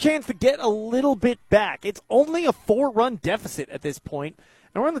 This is your chance to get a little bit back. It's only a 4-run deficit at this point,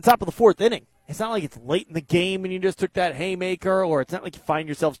 and we're on the top of the 4th inning. It's not like it's late in the game and you just took that haymaker, or it's not like you find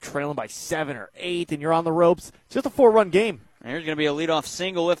yourselves trailing by 7 or 8 and you're on the ropes. It's just a 4-run game. There's going to be a leadoff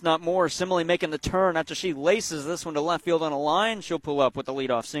single, if not more. Simile making the turn after she laces this one to left field on a line. She'll pull up with the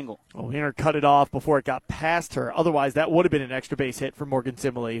leadoff single. Oh, Heener cut it off before it got past her. Otherwise, that would have been an extra base hit for Morgan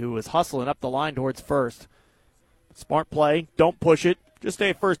Simile, who was hustling up the line towards first. Smart play. Don't push it. Just stay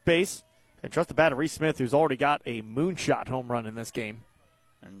at first base. And trust the batter, Reese Smith, who's already got a moonshot home run in this game.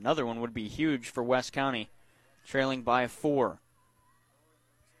 Another one would be huge for West County, trailing by 4.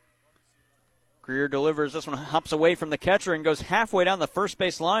 Greer delivers. This one hops away from the catcher and goes halfway down the first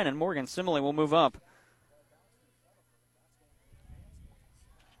base line, and Morgan Simile will move up.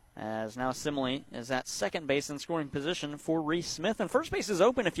 As now Simile is at second base in scoring position for Reese Smith. And first base is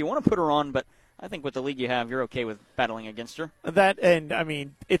open if you want to put her on, but I think with the league you have, you're okay with battling against her. That, and, I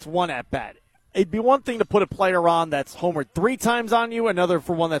mean, it's one at bat. It'd be one thing to put a player on that's homered 3 times on you, another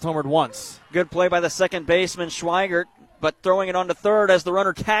for one that's homered once. Good play by the second baseman, Schweigert, but throwing it on to third as the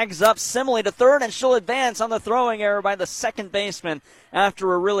runner tags up Simile to third, and she'll advance on the throwing error by the second baseman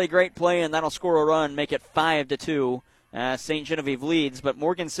after a really great play, and that'll score a run, make it 5-2. St. Genevieve leads, but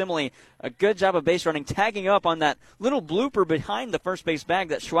Morgan Simile, a good job of base running, tagging up on that little blooper behind the first base bag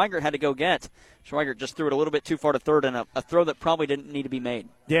that Schweigert had to go get. Schweigert just threw it a little bit too far to third, and a throw that probably didn't need to be made.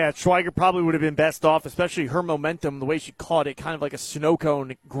 Yeah, Schweigert probably would have been best off, especially her momentum, the way she caught it, kind of like a snow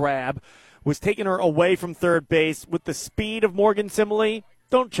cone grab, was taking her away from third base. With the speed of Morgan Simile,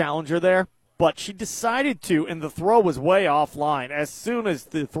 don't challenge her there. But she decided to, and the throw was way offline. As soon as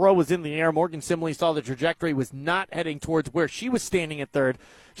the throw was in the air, Morgan Simile saw the trajectory was not heading towards where she was standing at third.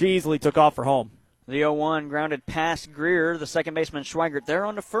 She easily took off for home. The 0-1 grounded past Greer, the second baseman Schweigert there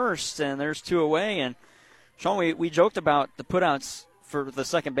on to first, and there's 2 away. And Sean, we joked about the putouts for the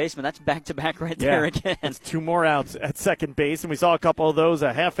second baseman. That's back-to-back right there again. It's 2 more outs at second base, and we saw a couple of those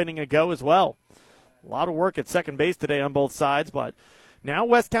a half inning ago as well. A lot of work at second base today on both sides, but now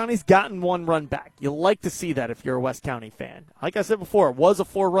West County's gotten 1 run back. You like to see that if you're a West County fan. Like I said before, it was a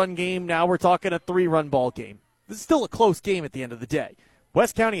 4-run game. Now we're talking a 3-run ball game. This is still a close game at the end of the day.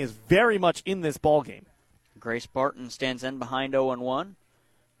 West County is very much in this ball game. Grace Barton stands in behind 0-1.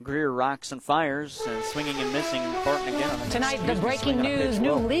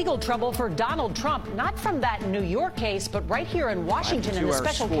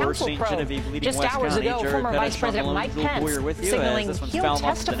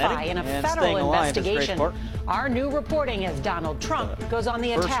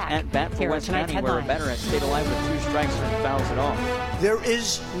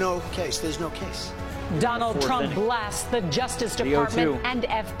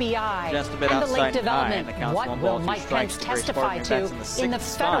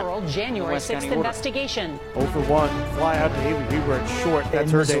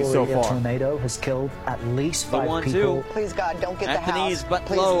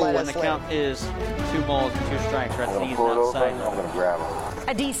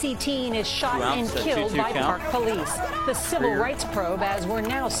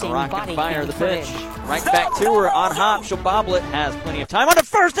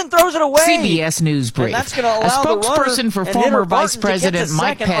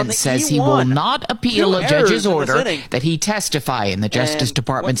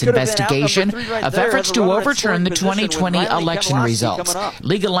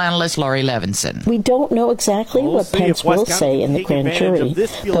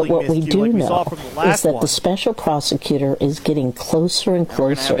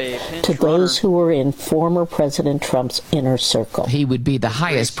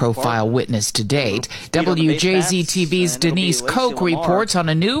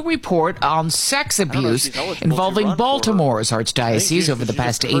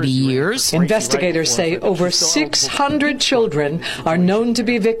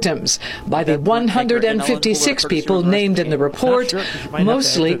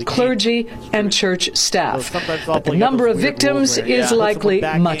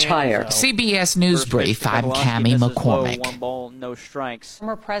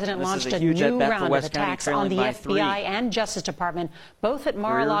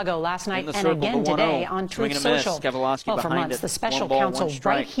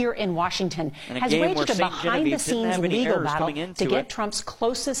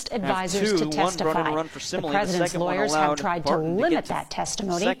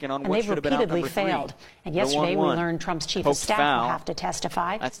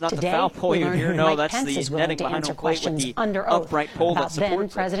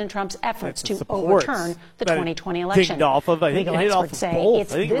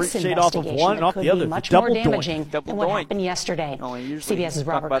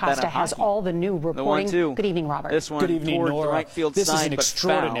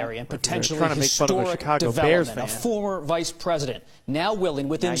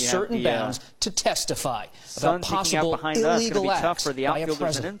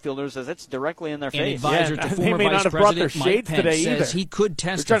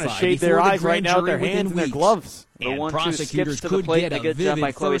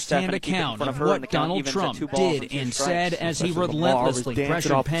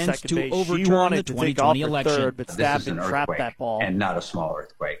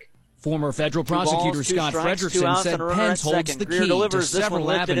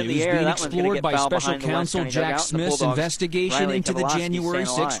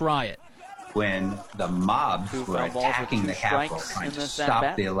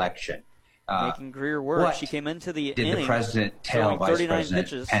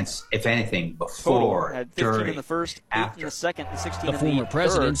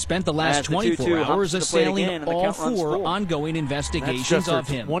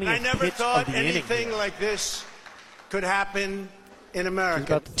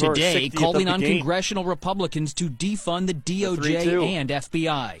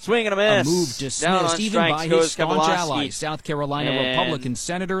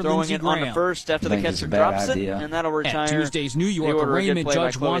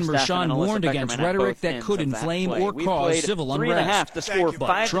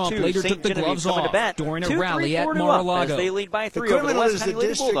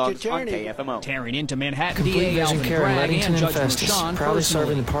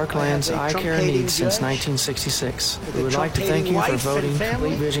 since 1966. We would like to thank you for voting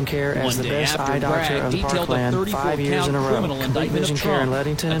Complete Vision Care as the best eye doctor of Parkland 5 years in a row. Complete Vision Care in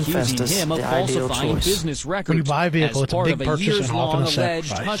Leadington and Festus, the ideal choice. When you buy a vehicle, it's a big purchase and often a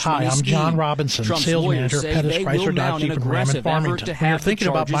sacrifice. Hi, I'm John Robinson, sales manager at Pettis Chrysler Dodge Jeep and Ram in Farmington. When you're thinking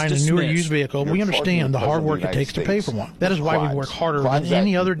about buying a newer used vehicle, we understand the hard work it takes to pay for one. That is why we work harder than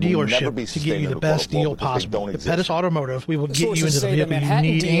any other dealership to get you the best deal possible. At Pettis Automotive, we will get you into the vehicle you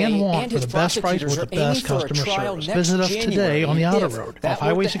need and want for the best price with the best customer service. Visit us today on the Outer Road off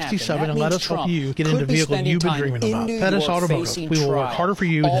Highway 67 and let us help you get into the vehicle you've been dreaming about. Pettis Automotive. We will work harder for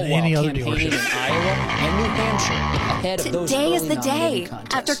you than any other dealership. Today is the day.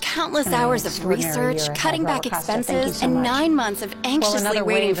 After countless hours of research, cutting back expenses, and 9 months of anxiously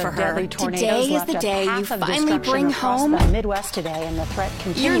waiting for her, today is the day you finally bring home Midwest today, and the threat your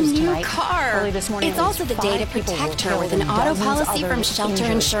continues new tonight. car. It's also the day to protect her with an auto policy from Shelter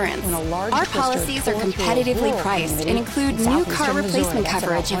Insurance. Our policies are competitively priced and include new car replacement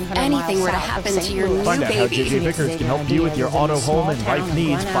coverage if anything were to happen to your new Find out how baby. JJ Vickers can help you with your auto, home, and life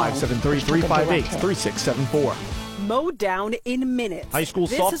needs. 573-358-3674. Mowed down in minutes. High school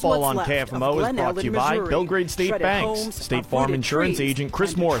This is softball what's on left KFMO of is Glen brought to you Ellen, by Missouri. Belgrade State Shredded Banks, homes, State Farm uprooted Insurance trees, agent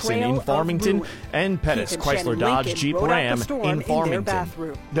Chris and Morrison trail in of Farmington, ruin. and Pettis, Keith and Chrysler Shannon Dodge Lincoln Jeep rode out the Ram storm in in their Farmington.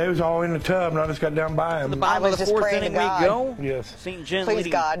 bathroom. They was all in the tub, and I just got down by them. The bottom of the fourth inning we go. Yes. St. John Please,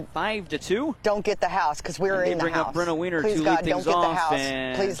 leading God, 5-2. Don't get the house, because we're And in they the bring house. up Brenna Wiener Please, to God, lead things don't get the off, house.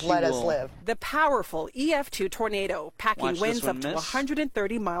 and Please she let us will live. The powerful EF2 tornado, packing Watch this winds one up to miss.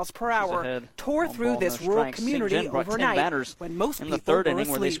 130 miles per hour, ahead. tore One through ball, this no rural strikes. community St. John brought 10 overnight batters when most in people the third were inning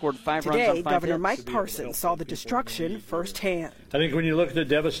where they asleep. scored 5 Today, runs on 5 Governor hits. Mike Parsons saw the destruction firsthand. I think when you look at the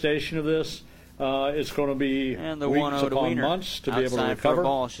devastation of this, it's going to be And the weeks 1-0 to upon Wiener. months to be able to Outside for a recover.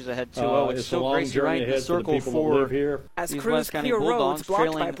 ball. She's ahead 2-0. It's It's a still long Gracie journey Wright in the ahead for the circle people that for live here. As these crews West County clear roads Bulldogs, blocked by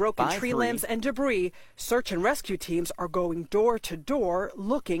trailing broken by tree 3. limbs and debris, search and rescue teams are going door to door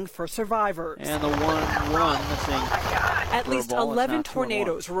looking for survivors. And the 1-run missing. At for a least ball. It's 11 not 2-1.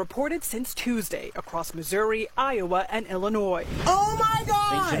 tornadoes were reported since Tuesday across Missouri, Iowa, and Illinois. Oh my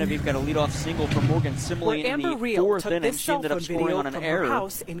St. Genevieve got a leadoff single from Morgan Simile in Amber the Reel fourth took inning. this She ended up cell phone scoring video on an from her error.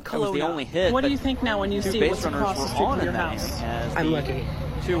 house in That was the Kelowna. only hit. What do but you think now when you two see base what's runners across were the street on from in your that house? inning as I'm the looking.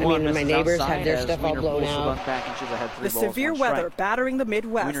 2-1 my misses neighbors outside had their as stuff all Wiener blown pulls the out. bunt back and she's ahead 3 The balls, severe 1 weather strike. battering the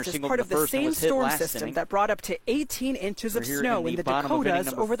Midwest Wiener is singled part the of the first and same was hit storm last system inning. that brought up to 18 inches of We're here snow in in the the bottom of inning Dakotas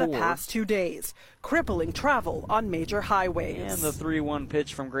number over the 4. past 2 days, crippling travel on major highways. And the 3-1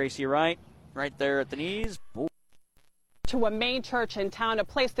 pitch from Gracie Wright, right there at the knees. Ooh. To a main church in town, a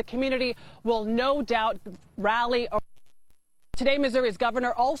place the community will no doubt rally. Today, Missouri's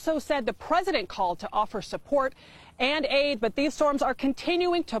governor also said the president called to offer support and aid, but these storms are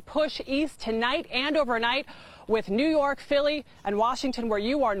continuing to push east tonight and overnight, with New York, Philly, and Washington, where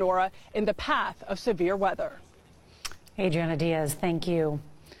you are, Nora, in the path of severe weather. Adriana Diaz, thank you.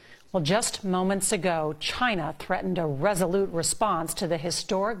 Well, just moments ago, China threatened a resolute response to the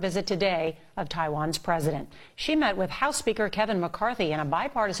historic visit today of Taiwan's president. She met with House Speaker Kevin McCarthy and a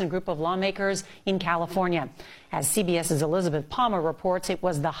bipartisan group of lawmakers in California. As CBS's Elizabeth Palmer reports, it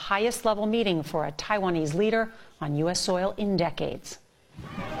was the highest level meeting for a Taiwanese leader on U.S. soil in decades.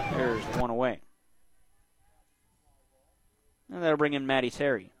 There's 1 away. And that'll bring in Maddie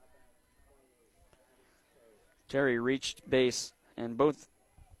Terry. Terry reached base in both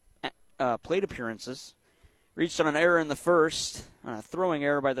plate appearances. Reached on an error in the first, on a throwing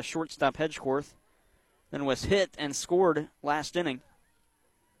error by the shortstop Hedgeworth. Then was hit and scored last inning.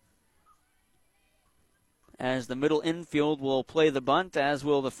 As the middle infield will play the bunt, as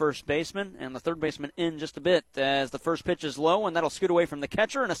will the first baseman, and the third baseman in just a bit as the first pitch is low, and that'll scoot away from the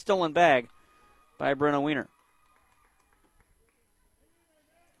catcher, and a stolen bag by Brenna Wiener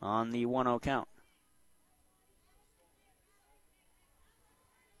on the 1-0 count.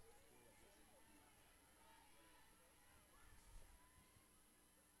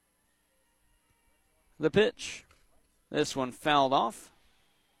 The pitch. This one fouled off.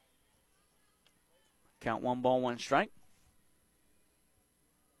 Count 1 ball, 1 strike.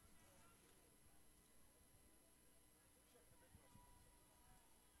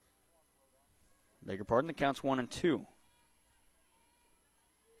 Beg your pardon, the count's 1-2.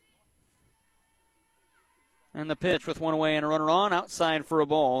 And the pitch with 1 away and a runner on, outside for a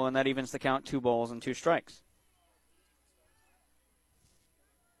ball, and that evens the count, 2 balls and 2 strikes.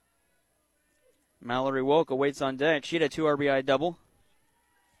 Mallory Wolk awaits on deck. She had a 2 RBI double.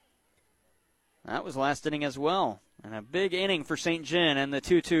 That was last inning as well. And a big inning for St. John, and the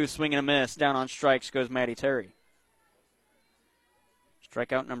 2-2 swing and a miss. Down on strikes goes Maddie Terry.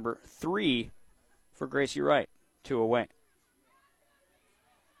 Strikeout number 3 for Gracie Wright. 2 away.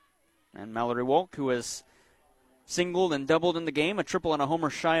 And Mallory Wolk, who has singled and doubled in the game, a triple and a homer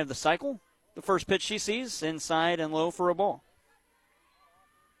shy of the cycle. The first pitch she sees, inside and low for a ball.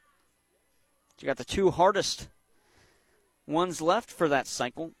 You got the 2 hardest ones left for that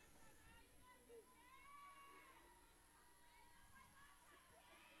cycle.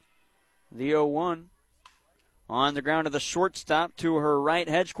 The 0-1 On the ground to the shortstop to her right,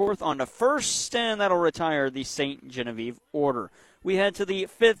 Hedgecorth on to first, and that'll retire the St. Genevieve order. We head to the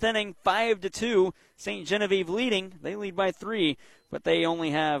 5th inning, 5-2. St. Genevieve leading. They lead by 3, but they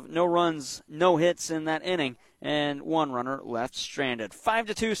only have no runs, no hits in that inning, and 1 runner left stranded.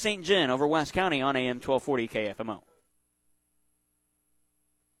 5-2 St. Gen over West County on AM 1240 KFMO.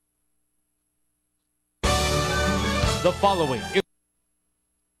 The following.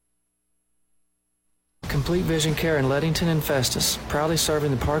 Complete Vision Care in Leadington and Festus, proudly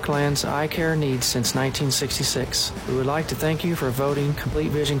serving the Parkland's eye care needs since 1966. We would like to thank you for voting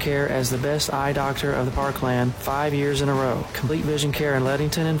Complete Vision Care as the best eye doctor of the Parkland 5 years in a row. Complete Vision Care in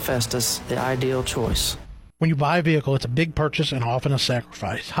Leadington and Festus, the ideal choice. When you buy a vehicle, it's a big purchase and often a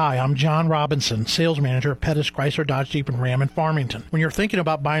sacrifice. Hi, I'm John Robinson, sales manager at Pettis, Chrysler, Dodge, Jeep, and Ram in Farmington. When you're thinking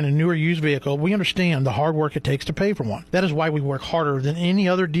about buying a new or used vehicle, we understand the hard work it takes to pay for one. That is why we work harder than any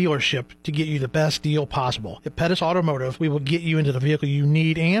other dealership to get you the best deal possible. At Pettis Automotive, we will get you into the vehicle you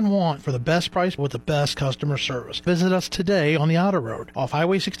need and want for the best price with the best customer service. Visit us today on the Outer Road off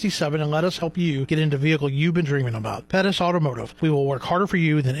Highway 67 and let us help you get into the vehicle you've been dreaming about. Pettis Automotive, we will work harder for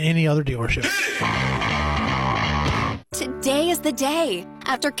you than any other dealership. Today is the day.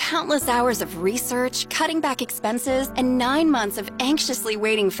 After countless hours of research, cutting back expenses, and 9 months of anxiously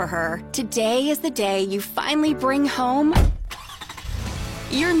waiting for her, today is the day you finally bring home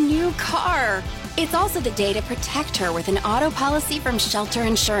your new car. It's also the day to protect her with an auto policy from Shelter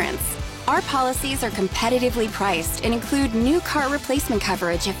Insurance. Our policies are competitively priced and include new car replacement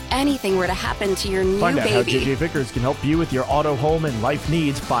coverage if anything were to happen to your new baby. Find out how J.J. Vickers can help you with your auto, home, and life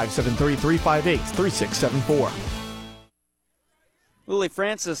needs. 573-358-3674. Lily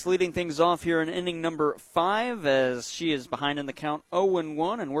Francis leading things off here in inning number 5 as she is behind in the count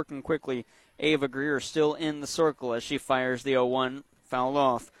 0-1 and working quickly. Ava Greer still in the circle as she fires the 0-1, fouled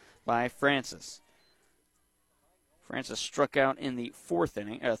off by Francis. Francis struck out in the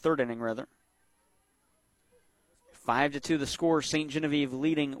third inning. 5-2 the score. St. Genevieve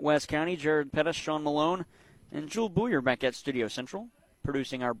leading West County. Jared Pettis, Sean Malone, and Jewel Booyer back at Studio Central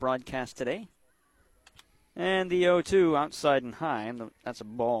producing our broadcast today. And the 0-2 outside and high, and that's a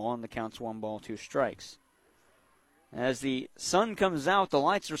ball, and the count's 1 ball, 2 strikes. As the sun comes out, the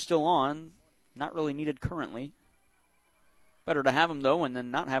lights are still on. Not really needed currently. Better to have them, though, and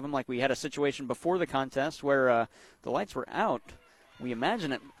then not have them like we had a situation before the contest where the lights were out. We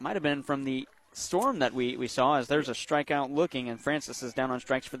imagine it might have been from the storm that we saw as there's a strikeout looking, and Francis is down on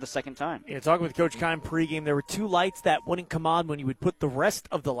strikes for the second time. Yeah, talking with Coach Kime pregame, there were 2 lights that wouldn't come on when you would put the rest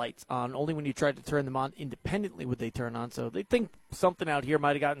of the lights on. Only when you tried to turn them on independently would they turn on. So they think something out here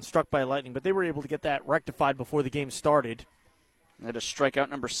might have gotten struck by lightning, but they were able to get that rectified before the game started. That is strikeout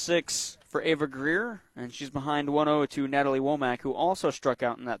number 6 for Ava Greer, and she's behind 1-0 to Natalie Womack, who also struck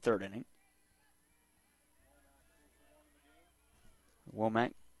out in that 3rd inning.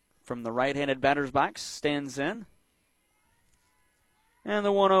 Womack from the right-handed batter's box stands in. And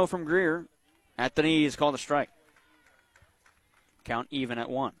the 1-0 from Greer at the knees called a strike. Count even at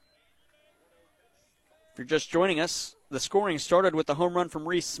 1. If you're just joining us, the scoring started with the home run from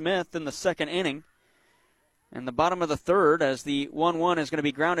Reese Smith in the 2nd inning. And the bottom of the 3rd as the 1-1 is going to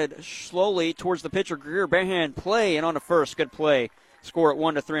be grounded slowly towards the pitcher. Greer, barehand play, and on to first. Good play. Score at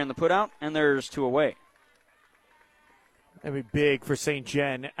 1-3 on the putout, and there's 2 away. That'd be big for St.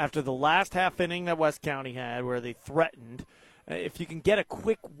 Gen. After the last half inning that West County had where they threatened, if you can get a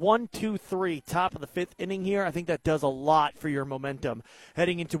quick 1-2-3 top of the 5th inning here, I think that does a lot for your momentum.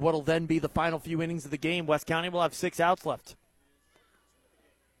 Heading into what will then be the final few innings of the game, West County will have 6 outs left.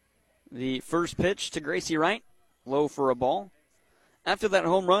 The first pitch to Gracie Wright, low for a ball. After that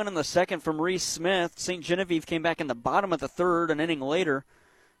home run in the 2nd from Reese Smith, St. Genevieve came back in the bottom of the 3rd, an inning later,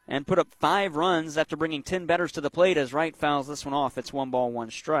 and put up 5 runs after bringing 10 batters to the plate as Wright fouls this one off. It's 1 ball, 1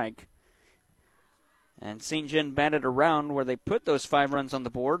 strike. And St. Gen batted around where they put those 5 runs on the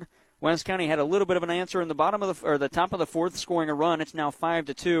board. West County had a little bit of an answer in the top of the 4th, scoring a run. It's now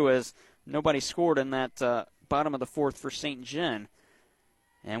 5-2 as nobody scored in that bottom of the 4th for St. Gen.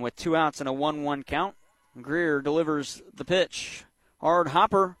 And with 2 outs and a 1-1 count, Greer delivers the pitch. Hard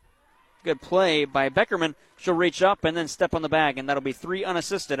hopper. Good play by Beckerman. She'll reach up and then step on the bag, and that'll be 3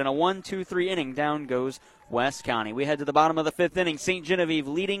 unassisted. And a 1-2-3 inning. Down goes West County. We head to the bottom of the 5th inning. St. Genevieve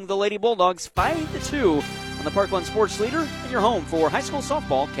leading the Lady Bulldogs 5-2 on the Parkland Sports Leader and your home for high school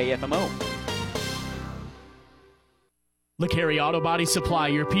softball, KFMO. LeCarry Auto Body Supply,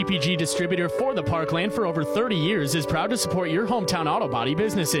 your PPG distributor for the Parkland for over 30 years, is proud to support your hometown auto body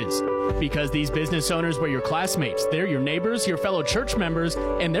businesses. Because these business owners were your classmates, they're your neighbors, your fellow church members,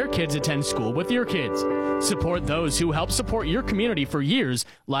 and their kids attend school with your kids. Support those who help support your community for years,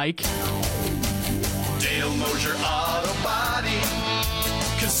 like Dale Motor Mosier Auto Body.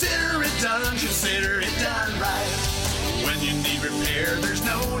 Consider it done right. When you need repair, there's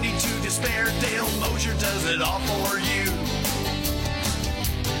no need to despair. Dale Mosier does it all for you.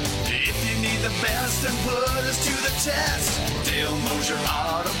 If you need the best and put us to the test, Dale Mosier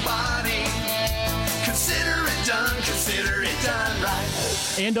Auto Body. Consider it done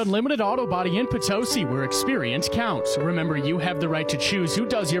right. And Unlimited Auto Body in Potosi, where experience counts. Remember, you have the right to choose who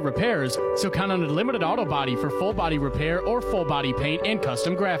does your repairs, so count on Unlimited Auto Body for full body repair or full body paint and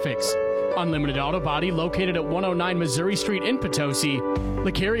custom graphics. Unlimited Auto Body, located at 109 Missouri Street in Potosi.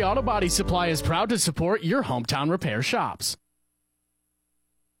 LeCarry Auto Body Supply is proud to support your hometown repair shops.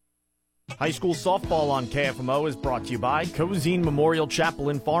 High school softball on KFMO is brought to you by Cozine Memorial Chapel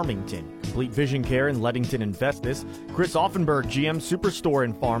in Farmington, Complete Vision Care in Leadington and Festus, Chris Offenberg GM Superstore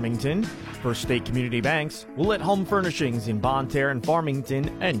in Farmington, First State Community Banks, Willett Home Furnishings in Bonne Terre and Farmington,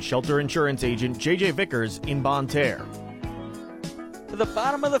 and Shelter Insurance Agent J.J. Vickers in Bonne Terre. To the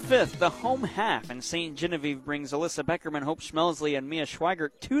bottom of the fifth, the home half, and St. Genevieve brings Alyssa Beckerman, Hope Schmelsley, and Mia Schweigert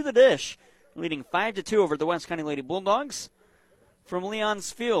to the dish, leading 5-2 over the West County Lady Bulldogs. From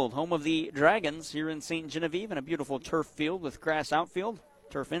Leon's Field, home of the Dragons, here in St. Genevieve, and a beautiful turf field with grass outfield,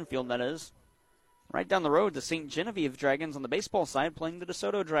 turf infield that is. Right down the road, the St. Genevieve Dragons on the baseball side playing the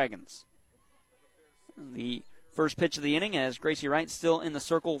DeSoto Dragons. The first pitch of the inning as Gracie Wright still in the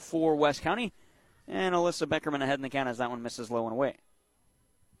circle for West County, and Alyssa Beckerman ahead in the count as that one misses low and away.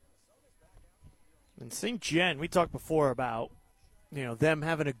 And St. Gen, we talked before about, them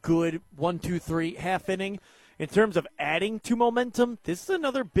having a good 1-2-3 half inning. In terms of adding to momentum, this is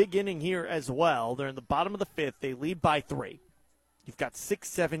another big inning here as well. They're in the bottom of the fifth. They lead by 3. You've got 6,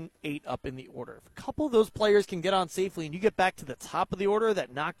 7, 8 up in the order. If a couple of those players can get on safely and you get back to the top of the order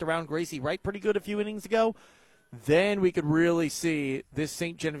that knocked around Gracie Wright pretty good a few innings ago, then we could really see this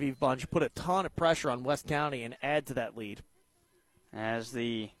St. Genevieve bunch put a ton of pressure on West County and add to that lead. As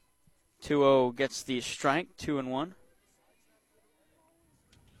the 2-0 gets the strike, 2-1.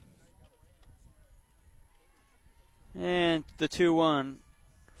 And the 2-1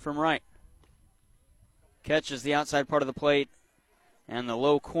 from Wright. Catches the outside part of the plate and the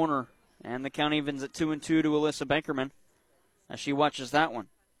low corner. And the count evens at 2-2 to Alyssa Beckerman as she watches that one.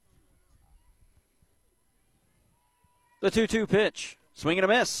 The 2-2 pitch. Swing and a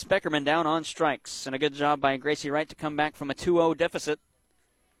miss. Beckerman down on strikes. And a good job by Gracie Wright to come back from a 2-0 deficit.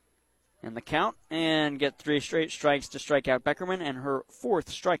 And the count and get 3 straight strikes to strike out Beckerman and her 4th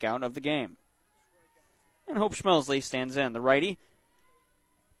strikeout of the game. And Hope Schmelsley stands in. The righty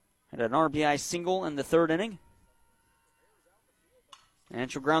had an RBI single in the 3rd inning.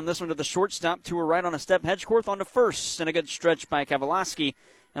 And she'll ground this one to the shortstop to her right on a step. Hedgecorth on to first. And a good stretch by Kavalaski.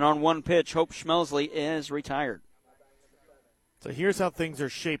 And on one pitch, Hope Schmelsley is retired. So here's how things are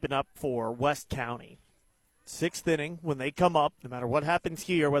shaping up for West County. 6th inning, when they come up, no matter what happens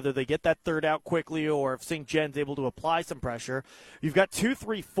here, whether they get that 3rd out quickly or if St. Jen's able to apply some pressure, you've got 2,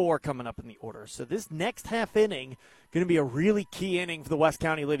 3, 4 coming up in the order. So this next half inning going to be a really key inning for the West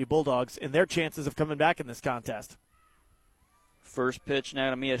County Lady Bulldogs and their chances of coming back in this contest. First pitch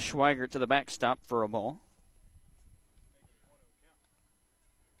now to Mia Schweigert to the backstop for a ball.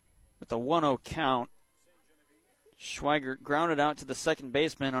 With the 1-0 count, Schweigert grounded out to the second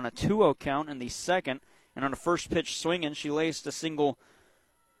baseman on a 2-0 count in the second. And on a first pitch swinging, she laced a single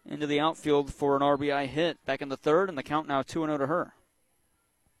into the outfield for an RBI hit back in the 3rd, and the count now 2-0 to her.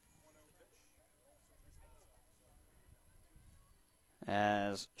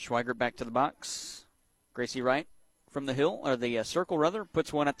 As Schweigert back to the box, Gracie Wright from the hill, or the circle rather,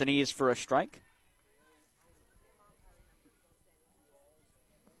 puts one at the knees for a strike.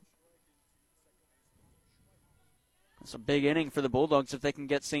 It's a big inning for the Bulldogs if they can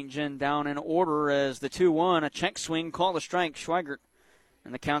get St. Gen down in order as the 2-1, a check swing, call a strike, Schweigert.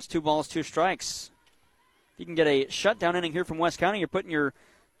 And the count's 2 balls, 2 strikes. If you can get a shutdown inning here from West County, you're putting your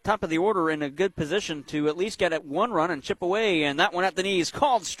top of the order in a good position to at least get at 1 run and chip away. And that one at the knees,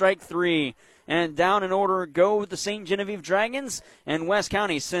 called strike 3. And down in order go the St. Genevieve Dragons. And West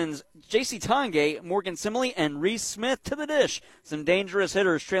County sends J.C. Tange, Morgan Simley, and Reese Smith to the dish. Some dangerous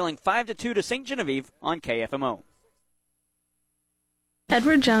hitters trailing 5-2 to St. Genevieve on KFMO.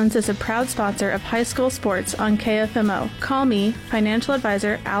 Edward Jones is a proud sponsor of high school sports on KFMO. Call me, financial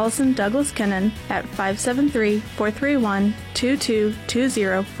advisor Allison Douglas Kennan, at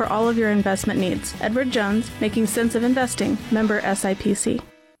 573-431-2220 for all of your investment needs. Edward Jones, making sense of investing. Member SIPC.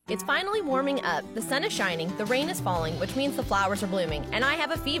 It's finally warming up, the sun is shining, the rain is falling, which means the flowers are blooming, and I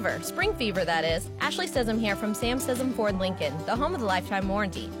have a fever. Spring fever, that is. Ashley Sissom here from Sam Sissom Ford Lincoln, the home of the lifetime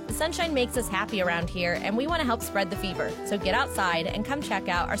warranty. The sunshine makes us happy around here, and we want to help spread the fever. So get outside and come check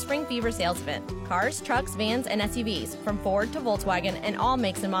out our Spring Fever sales event. Cars, trucks, vans, and SUVs, from Ford to Volkswagen and all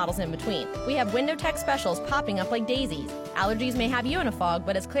makes and models in between. We have window tech specials popping up like daisies. Allergies may have you in a fog,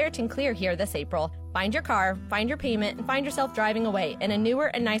 but it's Claritin Clear here this April. Find your car, find your payment, and find yourself driving away in a newer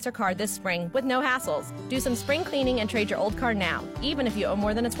and nicer car this spring with no hassles. Do some spring cleaning and trade your old car now, even if you owe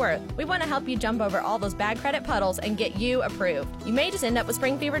more than it's worth. We want to help you jump over all those bad credit puddles and get you approved. You may just end up with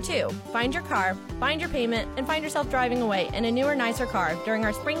spring fever too. Find your car, find your payment, and find yourself driving away in a newer, nicer car during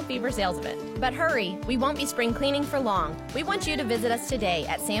our Spring Fever sales event. But hurry, we won't be spring cleaning for long. We want you to visit us today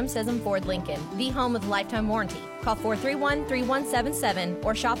at Sam Sissom Ford Lincoln, the home of lifetime warranty. Call 431-3177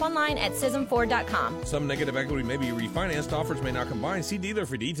 or shop online at SismFord.com. Some negative equity may be refinanced. Offers may not combine. See dealer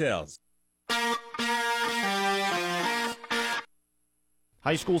for details.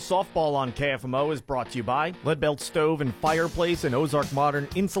 High school softball on KFMO is brought to you by Leadbelt Stove and Fireplace and Ozark Modern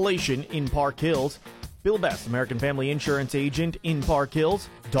Insulation in Park Hills. Bill Best, American Family Insurance Agent in Park Hills.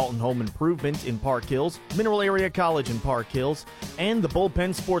 Dalton Home Improvement in Park Hills. Mineral Area College in Park Hills. And the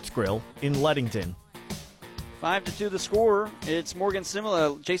Bullpen Sports Grill in Leadington. 5-2 the score. It's Morgan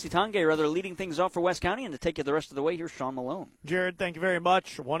Simila, J.C. Tongay, leading things off for West County. And to take you the rest of the way, here's Sean Malone. Jared, thank you very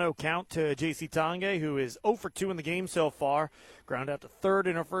much. 1-0 count to J.C. Tongay, who is 0 for 2 in the game so far. Ground out to third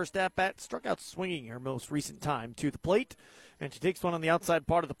in her first at-bat. Struck out swinging her most recent time to the plate. And she takes one on the outside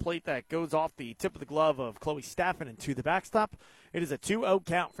part of the plate that goes off the tip of the glove of Chloe Staffen into the backstop. It is a 2-0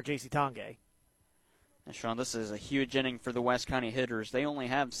 count for J.C. Tongay. And Sean, this is a huge inning for the West County hitters. They only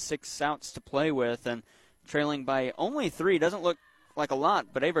have 6 outs to play with, and trailing by only 3 doesn't look like a lot,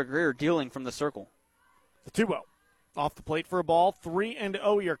 but Ava Greer dealing from the circle. The 2-0. Off the plate for a ball,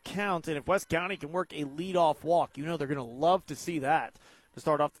 3-0 your count, and if West County can work a leadoff walk, you know they're going to love to see that to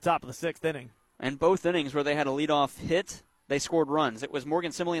start off the top of the 6th inning. And both innings where they had a leadoff hit, they scored runs. It was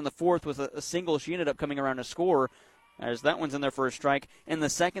Morgan Simile in the 4th with a single. She ended up coming around to score, as that one's in there for a strike. In the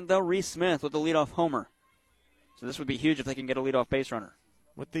 2nd, though, Reese Smith with the leadoff homer. So this would be huge if they can get a leadoff base runner.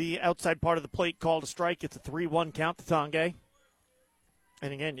 With the outside part of the plate called a strike, it's a 3-1 count to Tongay.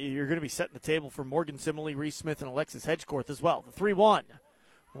 And again, you're going to be setting the table for Morgan Simile, Reese Smith, and Alexis Hedgecorth as well. The 3-1,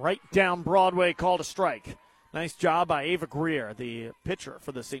 right down Broadway, called a strike. Nice job by Ava Greer, the pitcher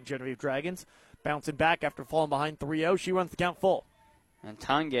for the St. Genevieve Dragons. Bouncing back after falling behind 3-0, she runs the count full. And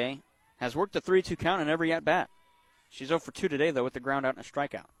Tongay has worked a 3-2 count in every at-bat. She's 0 for 2 today, though, with the ground out and a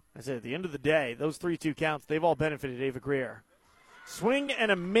strikeout. I said, at the end of the day, those 3-2 counts, they've all benefited Ava Greer. Swing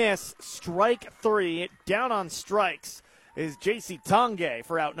and a miss, strike 3. Down on strikes is J.C. Tongay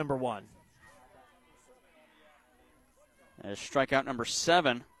for out number 1. There's strikeout number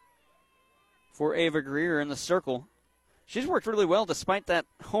 7 for Ava Greer in the circle. She's worked really well despite that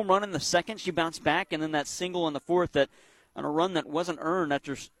home run in the 2nd. She bounced back, and then that single in the 4th that on a run that wasn't earned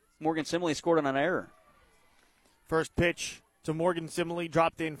after Morgan Simile scored on an error. First pitch to Morgan Simile,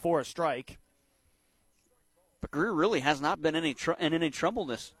 dropped in for a strike. But Greer really has not been in any trouble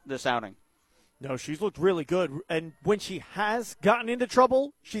this outing. No, she's looked really good. And when she has gotten into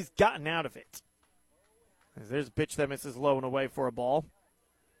trouble, she's gotten out of it. As there's a pitch that misses low and away for a ball.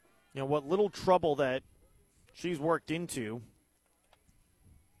 You know, what little trouble that she's worked into.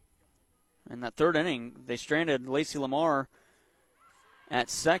 In that 3rd inning, they stranded Lacey Lamar at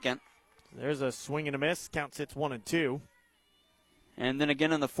 2nd. There's a swing and a miss. Count sits 1-2. And then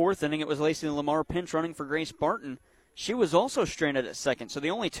again in the 4th inning, it was Lacey Lamar pinch running for Grace Barton. She was also stranded at 2nd. So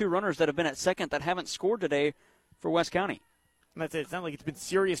the only 2 runners that have been at 2nd that haven't scored today for West County. And that's it. It's not like it's been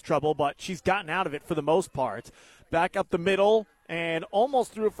serious trouble, but she's gotten out of it for the most part. Back up the middle and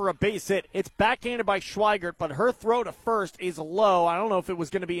almost threw for a base hit. It's backhanded by Schweigert, but her throw to first is low. I don't know if it was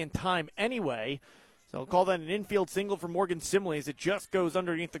going to be in time anyway. So I'll call that an infield single for Morgan Simile as it just goes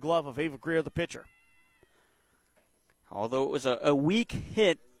underneath the glove of Ava Greer, the pitcher. Although it was a weak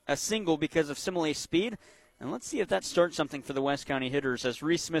hit, a single because of Simile's speed. And let's see if that starts something for the West County hitters as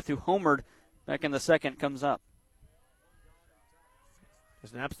Reese Smith, who homered back in the 2nd, comes up.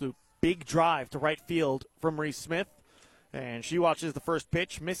 There's an absolute big drive to right field from Reese Smith. And she watches the first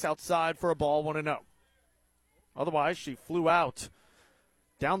pitch, miss outside for a ball, 1-0. Otherwise, she flew out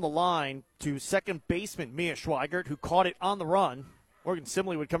down the line to second baseman Mia Schweigert, who caught it on the run. Morgan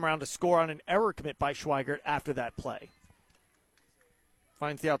Simile would come around to score on an error commit by Schweigert after that play.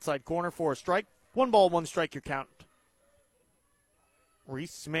 Finds the outside corner for a strike. 1 ball, 1 strike, your count.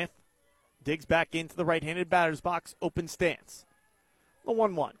 Reese Smith digs back into the right-handed batter's box, open stance. The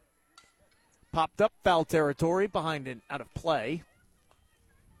 1-1. Popped up foul territory behind and out of play.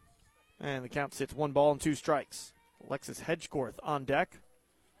 And the count sits 1 ball and 2 strikes. Alexis Hedgecorth on deck,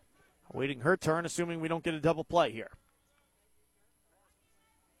 awaiting her turn, assuming we don't get a double play here.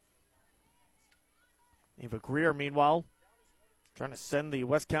 Ava Greer, meanwhile, trying to send the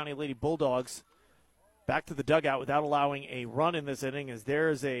West County Lady Bulldogs back to the dugout without allowing a run in this inning, as there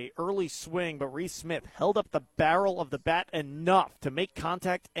is a early swing, but Reese Smith held up the barrel of the bat enough to make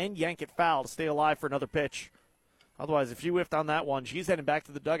contact and yank it foul to stay alive for another pitch. Otherwise, if she whiffed on that one, she's heading back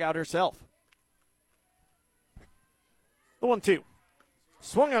to the dugout herself. The 1-2.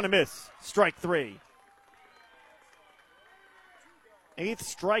 Swung on a miss. Strike 3. 8th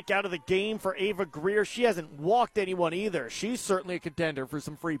strikeout of the game for Ava Greer. She hasn't walked anyone either. She's certainly a contender for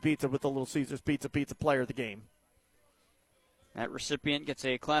some free pizza with the Little Caesars Pizza player of the game. That recipient gets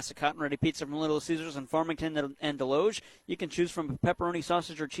a classic hot and ready pizza from Little Caesars in Farmington and Deloge. You can choose from a pepperoni,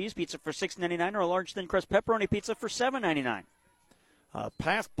 sausage, or cheese pizza for $6.99 or a large thin crust pepperoni pizza for $7.99.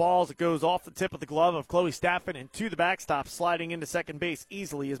 Pass balls, it goes off the tip of the glove of Chloe Staffen and to the backstop, sliding into second base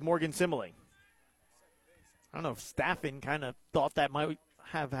easily is Morgan Simley. I don't know if Staffen kind of thought that might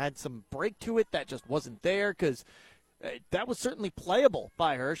have had some break to it that just wasn't there, because that was certainly playable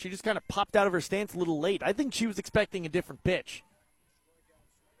by her. She just kind of popped out of her stance a little late. I think she was expecting a different pitch.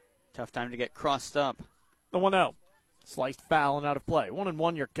 Tough time to get crossed up. The 1-0. Sliced foul and out of play.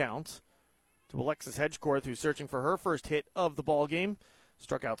 1-1 your count to Alexis Hedgecorth, who's searching for her first hit of the ball game.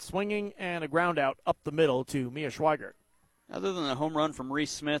 Struck out swinging, and a ground out up the middle to Mia Schweigert. Other than the home run from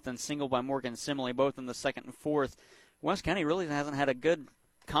Reese Smith and single by Morgan Simley, both in the second and fourth, West County really hasn't had a good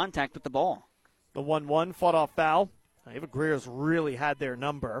contact with the ball. The 1-1 fought off foul. Ava Greer's really had their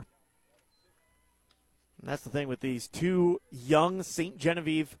number. And that's the thing with these two young St.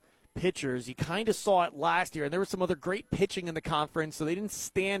 Genevieve pitchers. You kind of saw it last year, and there was some other great pitching in the conference, so they didn't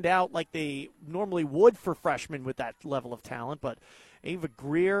stand out like they normally would for freshmen with that level of talent. But Ava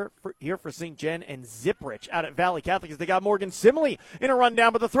Greer here for St. Gen, and Ziprich out at Valley Catholic as they got Morgan Simley in a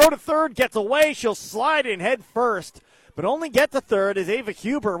rundown, but the throw to third gets away. She'll slide in head first, but only get to third as Ava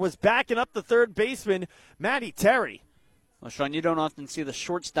Huber was backing up the third baseman, Maddie Terry. Well, Sean, you don't often see the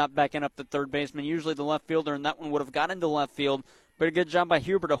shortstop backing up the third baseman, usually the left fielder, and that one would have got into left field. But a good job by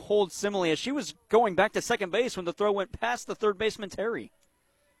Huber to hold Simley as she was going back to second base when the throw went past the third baseman, Terry.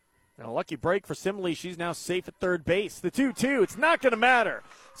 And a lucky break for Simley. She's now safe at third base. The 2-2. It's not going to matter.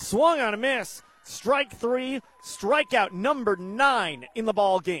 Swung on a miss. Strike 3. Strikeout number 9 in the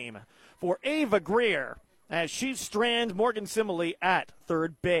ball game for Ava Greer as she strands Morgan Simley at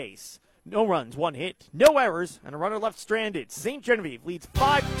third base. No runs, 1 hit, no errors, and a runner left stranded. St. Genevieve leads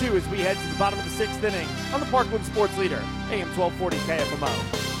 5-2 as we head to the bottom of the 6th inning on the Parkland Sports Leader, AM 1240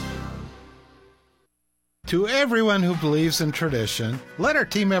 KFMO. To everyone who believes in tradition, let our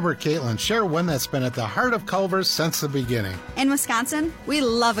team member Caitlin share one that's been at the heart of Culver's since the beginning. In Wisconsin, we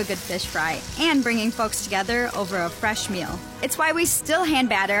love a good fish fry and bringing folks together over a fresh meal. It's why we still hand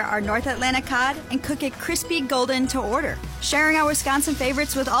batter our North Atlantic cod and cook it crispy golden to order. Sharing our Wisconsin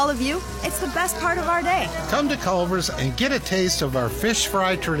favorites with all of you, it's the best part of our day. Come to Culver's and get a taste of our fish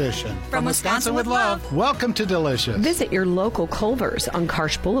fry tradition. From Wisconsin with love. Welcome to Delicious. Visit your local Culver's on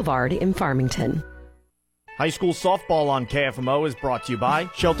Karsh Boulevard in Farmington. High school softball on KFMO is brought to you by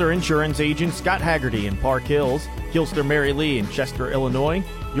Shelter Insurance agent Scott Haggerty in Park Hills, Kilster Mary Lee in Chester, Illinois,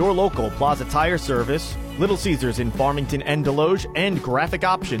 your local Plaza Tire Service, Little Caesars in Farmington and Deloge, and Graphic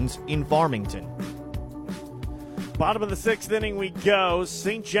Options in Farmington. Bottom of the 6th inning we go.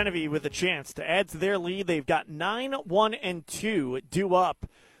 St. Genevieve with a chance to add to their lead. They've got 9-1-2 due up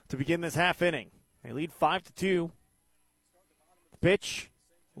to begin this half inning. They lead 5-2. Pitch,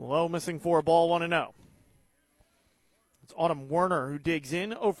 low, missing for a ball, 1-0. Autumn Werner, who digs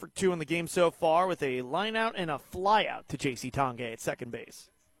in, 0 for 2 in the game so far with a line out and a fly out to J.C. Tongay at second base.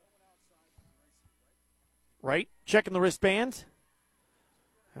 Right, checking the wristband,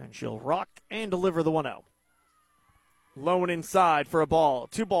 and she'll rock and deliver the 1-0. Low and inside for a ball.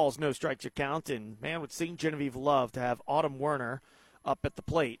 2 balls, no strikes your count, and man, would St. Genevieve love to have Autumn Werner up at the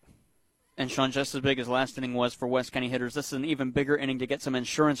plate. And Sean, just as big as last inning was for West County hitters, this is an even bigger inning to get some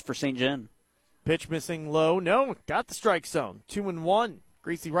insurance for St. Gen. Pitch missing low. No, got the strike zone. 2-1.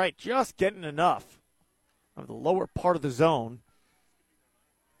 Greasy Wright just getting enough of the lower part of the zone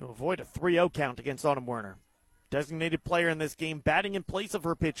to avoid a 3-0 count against Autumn Werner. Designated player in this game, batting in place of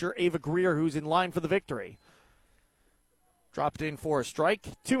her pitcher, Ava Greer, who's in line for the victory. Dropped in for a strike.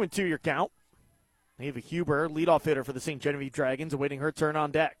 2-2 your count. Ava Huber, leadoff hitter for the St. Genevieve Dragons, awaiting her turn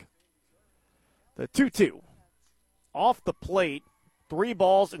on deck. The 2-2. Off the plate, 3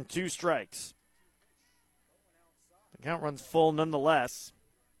 balls and 2 strikes. The count runs full nonetheless.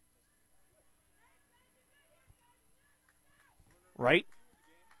 Right.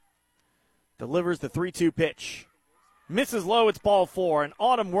 delivers the 3-2 pitch. Misses low, it's ball 4, and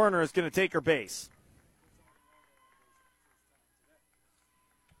Autumn Werner is going to take her base.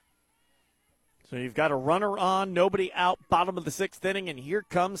 So you've got a runner on, nobody out, bottom of the 6th inning, and here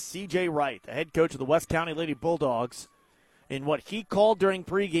comes C.J. Wright, the head coach of the West County Lady Bulldogs, in what he called during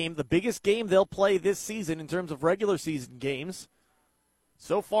pregame the biggest game they'll play this season in terms of regular season games.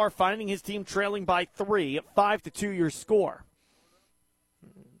 So far, finding his team trailing by 3, 5-2 your score.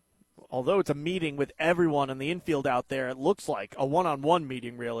 Although it's a meeting with everyone in the infield out there, it looks like a one-on-one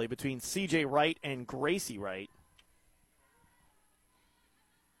meeting, really, between C.J. Wright and Gracie Wright.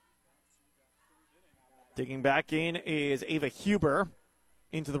 Digging back in is Ava Huber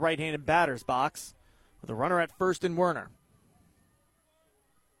into the right-handed batter's box with a runner at first in Werner.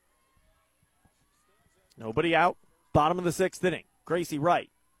 Nobody out. Bottom of the 6th inning. Gracie Wright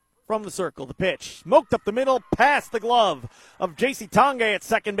from the circle. The pitch smoked up the middle, past the glove of J.C. Tongay at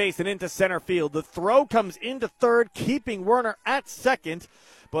second base and into center field. The throw comes into third, keeping Werner at second,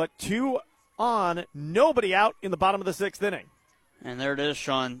 but 2 on, nobody out in the bottom of the 6th inning. And there it is,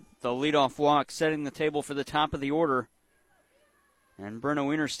 Sean. The leadoff walk setting the table for the top of the order. And Brenna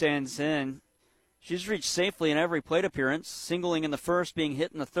Wiener stands in. She's reached safely in every plate appearance, singling in the first, being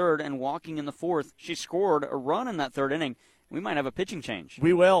hit in the third, and walking in the fourth. She scored a run in that 3rd inning. We might have a pitching change.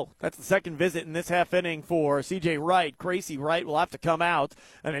 We will. That's the second visit in this half inning for C.J. Wright. Gracie Wright will have to come out,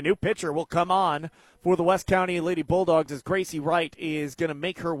 and a new pitcher will come on for the West County Lady Bulldogs as Gracie Wright is going to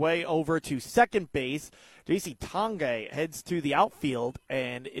make her way over to second base. J.C. Tongay heads to the outfield,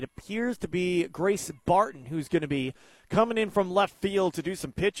 and it appears to be Grace Barton who's going to be coming in from left field to do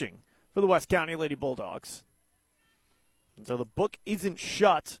some pitching for the West County Lady Bulldogs. And so the book isn't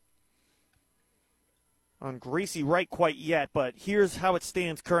shut on Gracie Wright quite yet, but here's how it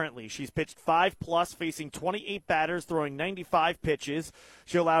stands currently. She's pitched 5+, facing 28 batters, throwing 95 pitches.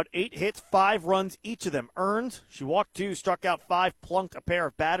 She allowed 8 hits, 5 runs, each of them earned. She walked 2, struck out 5, plunked a pair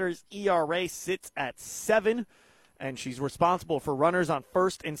of batters. ERA sits at 7, and she's responsible for runners on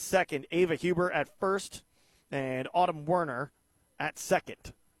first and second. Ava Huber at first, and Autumn Werner at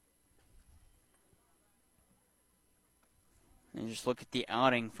second. And just look at the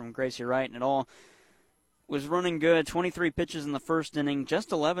outing from Gracie Wright, and it all was running good. 23 pitches in the first inning,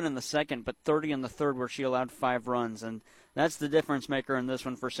 just 11 in the second, but 30 in the third where she allowed 5 runs. And that's the difference maker in this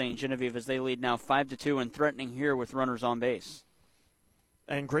one for St. Genevieve as they lead now 5-2 and threatening here with runners on base.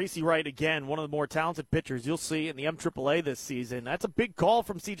 And Gracie Wright, again, one of the more talented pitchers you'll see in the MAAA this season. That's a big call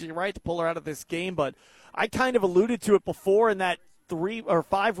from C.J. Wright to pull her out of this game, but I kind of alluded to it before in that 3 or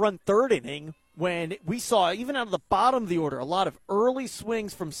 5-run third inning when we saw, even out of the bottom of the order, a lot of early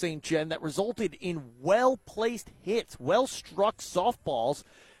swings from St. Gen that resulted in well-placed hits, well-struck softballs.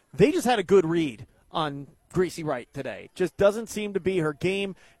 They just had a good read on Gracie Wright today. Just doesn't seem to be her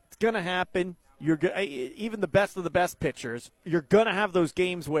game. It's going to happen. Even the best of the best pitchers, you're going to have those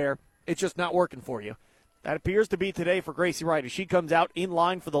games where it's just not working for you. That appears to be today for Gracie Wright as she comes out in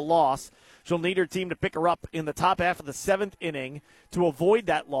line for the loss. She'll need her team to pick her up in the top half of the 7th inning to avoid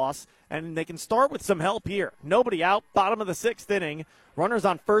that loss, and they can start with some help here. Nobody out, bottom of the 6th inning, runners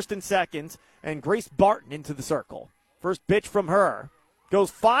on first and second, and Grace Barton into the circle. First pitch from her.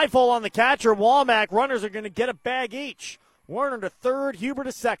 Goes 5-hole on the catcher, Womack. Runners are going to get a bag each. Werner to third, Huber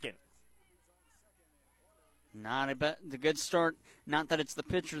to second. The good start. Not that it's the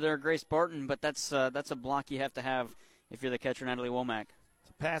pitcher there, Grace Barton, but that's a block you have to have if you're the catcher, Natalie Womack. It's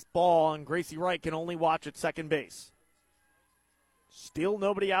a pass ball, and Gracie Wright can only watch at second base. Still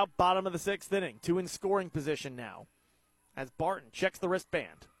nobody out, bottom of the 6th inning. 2 in scoring position now as Barton checks the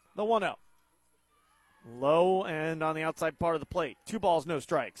wristband. The 1-0. Low and on the outside part of the plate. 2 balls, no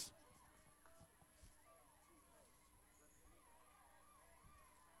strikes.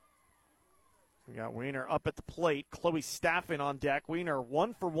 We got Wiener up at the plate. Chloe Staffen on deck. Wiener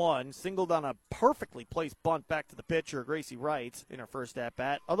 1 for 1, singled on a perfectly placed bunt back to the pitcher, Gracie Wright, in her first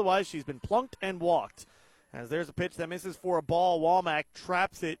at-bat. Otherwise, she's been plunked and walked. As there's a pitch that misses for a ball, Womack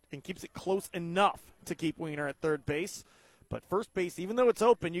traps it and keeps it close enough to keep Wiener at third base. But first base, even though it's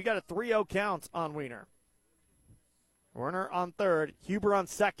open, you got a 3-0 count on Wiener. Werner on third, Huber on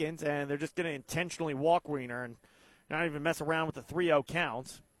second, and they're just going to intentionally walk Wiener and not even mess around with the 3-0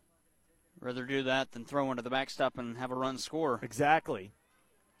 count. Rather do that than throw into the backstop and have a run score. Exactly.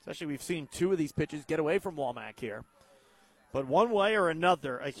 Especially we've seen 2 of these pitches get away from Womack here. But one way or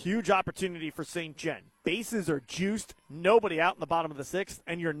another, a huge opportunity for St. Gen. Bases are juiced, nobody out in the bottom of the 6th,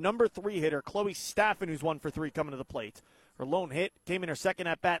 and your number 3 hitter, Chloe Staffen, who's 1 for 3 coming to the plate. Her lone hit came in her second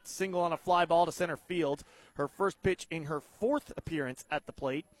at-bat, single on a fly ball to center field. Her first pitch in her 4th appearance at the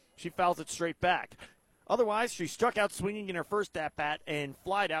plate. She fouls it straight back. Otherwise, she struck out swinging in her first at-bat and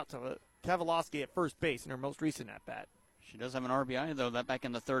flied out to Kavalowski at first base in her most recent at-bat. She does have an RBI, though, that back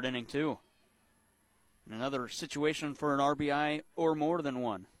in the third inning, too. And another situation for an RBI or more than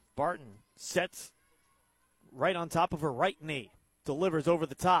one. Barton sets right on top of her right knee. Delivers over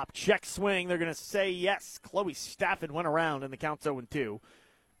the top. Check swing. They're going to say yes. Chloe Staffen went around, and the count's 0-2.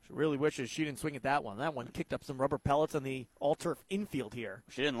 She really wishes she didn't swing at that one. That one kicked up some rubber pellets on the all-turf infield here.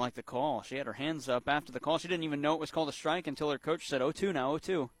 She didn't like the call. She had her hands up after the call. She didn't even know it was called a strike until her coach said 0-2 now,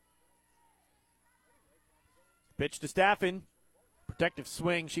 0-2. Pitch to Staffen. Protective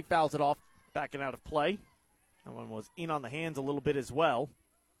swing. She fouls it off, backing out of play. That one was in on the hands a little bit as well.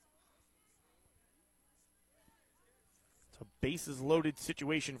 It's a bases-loaded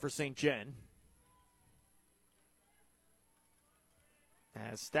situation for St. Gen.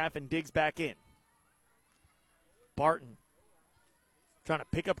 As Staffen digs back in. Barton trying to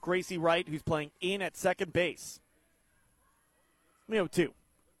pick up Gracie Wright, who's playing in at second base. 0-2.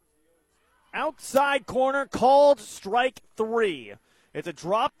 Outside corner, called strike 3. It's a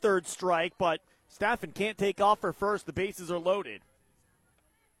drop third strike, but Staffen can't take off for first. The bases are loaded.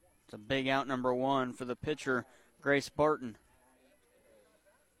 It's a big out, number 1 for the pitcher, Grace Barton.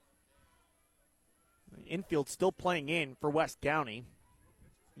 The infield still playing in for West County,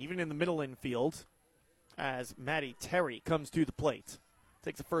 even in the middle infield, as Maddie Terry comes to the plate.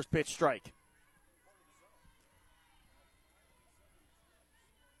 Takes a first pitch strike.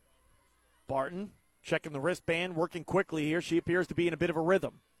 Barton checking the wristband, working quickly here. She appears to be in a bit of a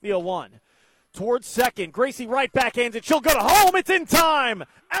rhythm. The 0-1. Towards second. Gracie Wright backhands it. She'll go to home. It's in time.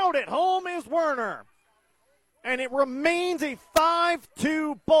 Out at home is Werner. And it remains a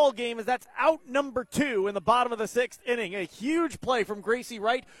 5-2 ball game as that's out number 2 in the bottom of the 6th inning. A huge play from Gracie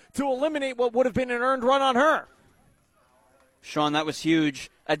Wright to eliminate what would have been an earned run on her. Sean, that was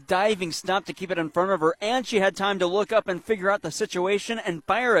huge. A diving stop to keep it in front of her, and she had time to look up and figure out the situation and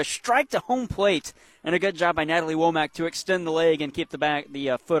fire a strike to home plate. And a good job by Natalie Womack to extend the leg and keep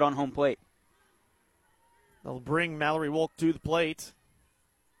the foot on home plate. They'll bring Mallory Wolk to the plate.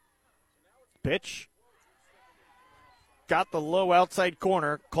 Pitch. Got the low outside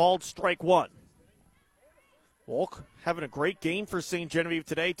corner, called strike 1. Wolk having a great game for St. Genevieve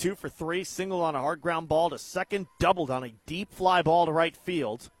today. 2 for 3, single on a hard ground ball to second, doubled on a deep fly ball to right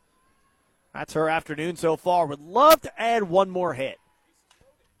field. That's her afternoon so far. Would love to add one more hit.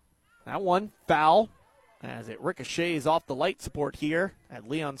 That one foul as it ricochets off the light support here at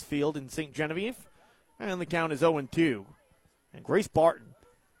Leon's Field in St. Genevieve. And the count is 0-2. And Grace Barton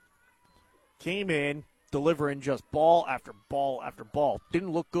came in, delivering just ball after ball after ball.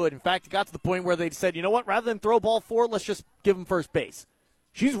 Didn't look good. In fact, it got to the point where they said, you know what, rather than throw ball forward, let's just give him first base.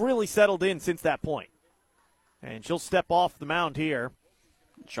 She's really settled in since that point. And she'll step off the mound here.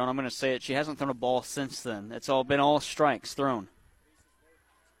 Sean, I'm going to say it. She hasn't thrown a ball since then. It's all been all strikes thrown.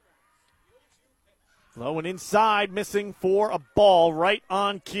 Low and inside, missing for a ball right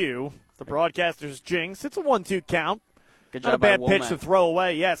on cue. The broadcaster's jinx. It's a 1-2 count. Good Not job a bad by pitch Womack to throw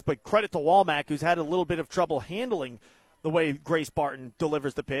away, yes, but credit to Womack, who's had a little bit of trouble handling the way Grace Barton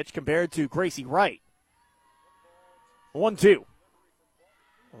delivers the pitch compared to Gracie Wright. 1-2.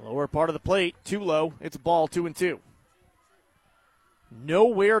 Lower part of the plate, too low. It's a ball, 2-2.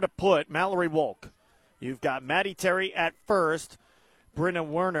 Nowhere to put Mallory Wolk. You've got Maddie Terry at first, Brenna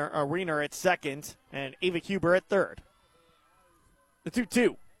Werner at second, and Ava Huber at third. The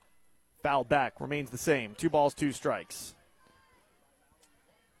 2-2. Foul back remains the same. 2 balls, 2 strikes.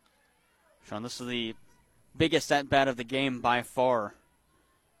 Sean, this is the biggest at-bat of the game by far.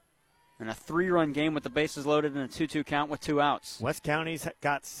 And a 3-run game with the bases loaded and a 2-2 count with 2 outs. West County's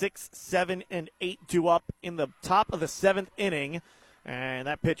got 6, 7, and 8 due up in the top of the 7th inning. And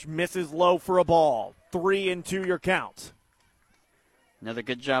that pitch misses low for a ball. 3-2 your count. Another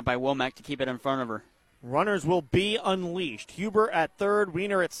good job by Womack to keep it in front of her. Runners will be unleashed. Huber at third,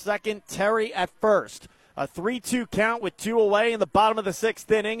 Wiener at second, Terry at first. A 3-2 count with 2 away in the bottom of the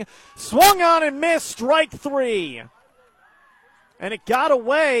 6th inning. Swung on and missed, strike 3. And it got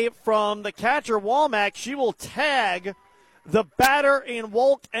away from the catcher, Womack. She will tag the batter in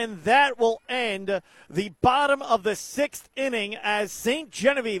Wolk, and that will end the bottom of the 6th inning as St.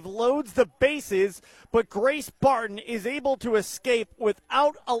 Genevieve loads the bases, but Grace Barton is able to escape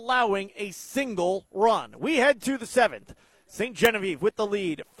without allowing a single run. We head to the 7th. St. Genevieve with the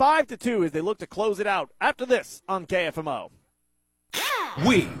lead, 5-2 as they look to close it out after this on KFMO.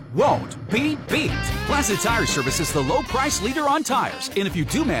 We won't be beat. Plaza Tire Service is the low price leader on tires. And if you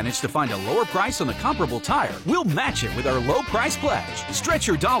do manage to find a lower price on the comparable tire, we'll match it with our low price pledge. Stretch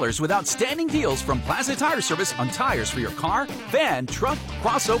your dollars with outstanding deals from Plaza Tire Service on tires for your car, van, truck,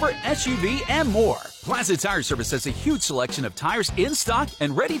 crossover, SUV, and more. Plaza Tire Service has a huge selection of tires in stock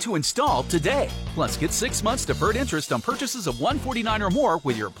and ready to install today. Plus, get 6 months deferred interest on purchases of $149 or more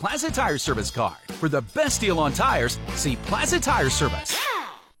with your Plaza Tire Service card. For the best deal on tires, see Plaza Tire Service.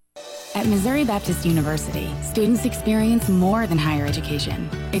 At Missouri Baptist University, students experience more than higher education.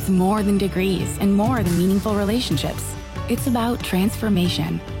 It's more than degrees and more than meaningful relationships. It's about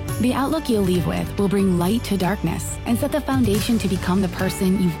transformation. The outlook you'll leave with will bring light to darkness and set the foundation to become the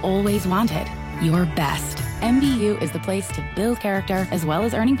person you've always wanted, your best. MBU is the place to build character as well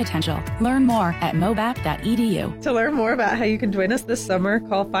as earning potential. Learn more at mobap.edu. To learn more about how you can join us this summer,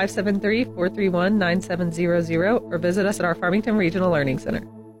 call 573-431-9700 or visit us at our Farmington Regional Learning Center.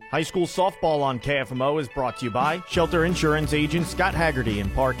 High school softball on KFMO is brought to you by Shelter Insurance agent Scott Haggerty in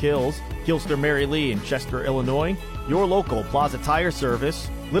Park Hills, Gilster Mary Lee in Chester, Illinois, your local Plaza Tire Service,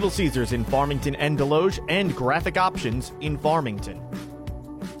 Little Caesars in Farmington and Deloge, and Graphic Options in Farmington.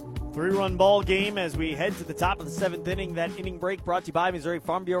 3-run ball game as we head to the top of the 7th inning. That inning break brought to you by Missouri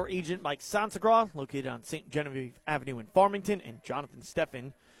Farm Bureau agent Mike Sansagraw, located on St. Genevieve Avenue in Farmington, and Jonathan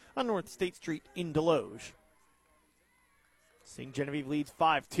Steffen on North State Street in Deloge. St. Genevieve leads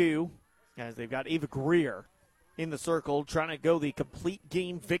 5-2 as they've got Ava Greer in the circle trying to go the complete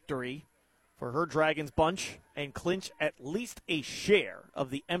game victory for her Dragons bunch and clinch at least a share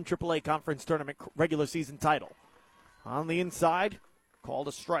of the MAAA Conference Tournament regular season title. On the inside, called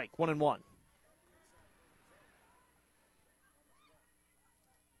a strike, 1-1.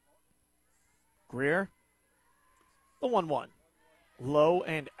 Greer, the 1-1. Low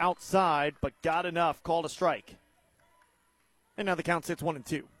and outside, but got enough, called a strike. And now the count sits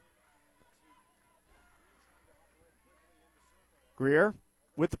 1-2. Greer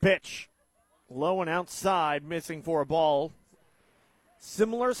with the pitch. Low and outside, missing for a ball.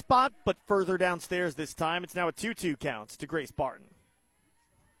 Similar spot, but further downstairs this time. It's now a 2-2 count to Grace Barton.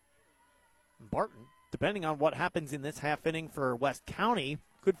 Barton, depending on what happens in this half inning for West County,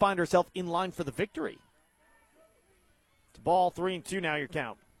 could find herself in line for the victory. It's ball 3-2 now, your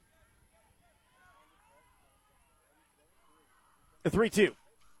count. The 3-2.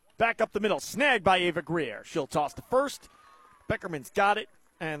 Back up the middle. Snagged by Ava Greer. She'll toss to first. Beckerman's got it.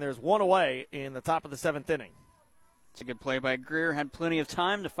 And there's one away in the top of the 7th inning. It's a good play by Greer. Had plenty of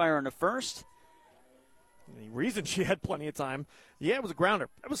time to fire into first. The reason she had plenty of time, it was a grounder.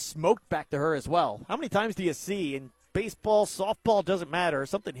 It was smoked back to her as well. How many times do you see in baseball, softball, doesn't matter,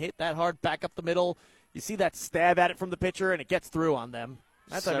 something hit that hard back up the middle, you see that stab at it from the pitcher and it gets through on them.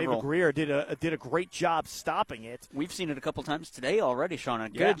 That time Ava Greer did a great job stopping it. We've seen it a couple times today already, Sean. A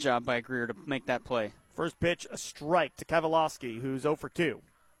good job by Greer to make that play. First pitch, a strike to Kavalowski, who's 0 for 2.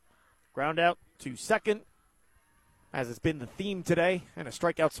 Ground out to second, as it's been the theme today, and a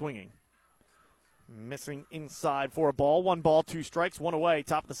strikeout swinging. Missing inside for a ball. 1 ball, 2 strikes, 1 away,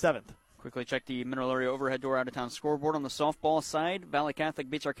 top of the 7th. Quickly check the Mineral Area overhead door out-of-town scoreboard on the softball side. Valley Catholic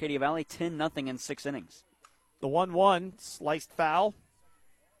beats Arcadia Valley 10-0 in 6 innings. The 1-1, sliced foul.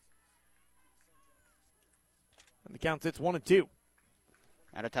 And the count sits 1-2.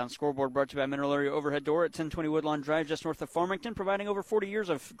 Out-of-town scoreboard brought to you by Mineral Area Overhead Door at 1020 Woodlawn Drive, just north of Farmington, providing over 40 years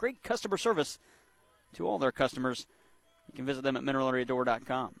of great customer service to all their customers. You can visit them at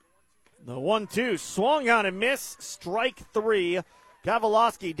mineralareadoor.com. The 1-2 swung on and missed. Strike 3.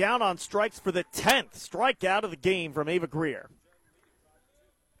 Kavalowski down on strikes for the 10th strikeout of the game from Ava Greer.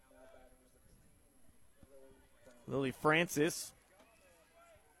 Lily Francis.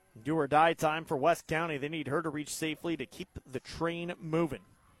 Do or die time for West County. They need her to reach safely to keep the train moving.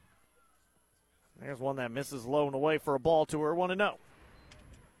 There's one that misses low and away for a ball to her, 1-0.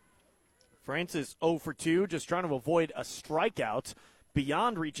 Francis 0 for 2, just trying to avoid a strikeout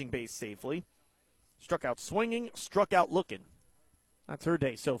beyond reaching base safely. Struck out swinging, struck out looking. That's her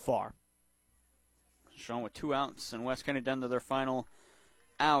day so far. Sean with 2 outs, and West County down to their final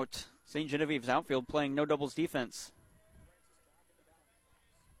out. St. Genevieve's outfield playing no doubles defense.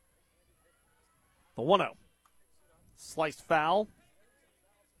 The 1-0. Sliced foul.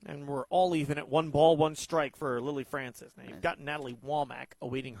 And we're all even at 1 ball, 1 strike for Lily Francis. Now you've got Natalie Womack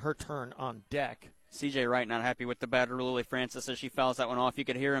awaiting her turn on deck. CJ Wright not happy with the batter, Lily Francis, as she fouls that one off. You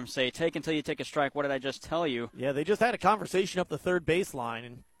could hear him say, "Take until you take a strike. What did I just tell you?" Yeah, they just had a conversation up the third baseline,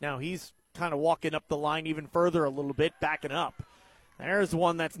 and now he's kind of walking up the line even further a little bit, backing up. There's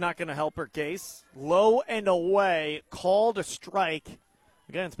one that's not going to help her case. Low and away, called a strike.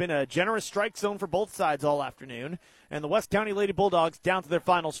 Again, it's been a generous strike zone for both sides all afternoon. And the West County Lady Bulldogs down to their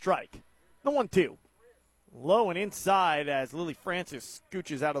final strike. The 1-2. Low and inside as Lily Francis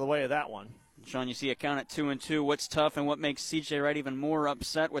scooches out of the way of that one. Sean, you see a count at 2-2. What's tough and what makes C.J. Wright even more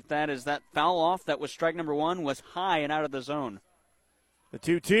upset with that is that foul off that was strike number 1 was high and out of the zone. The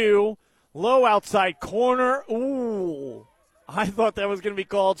 2-2, low outside corner. Ooh, I thought that was going to be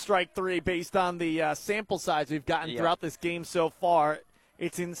called strike 3 based on the sample size we've gotten throughout this game so far.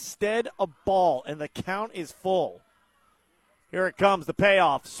 It's instead a ball, and the count is full. Here it comes, the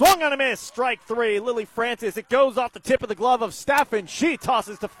payoff. Swung on a miss, strike 3. Lily Francis, it goes off the tip of the glove of Staffen. She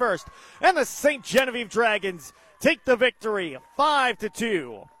tosses to first, and the St. Genevieve Dragons take the victory,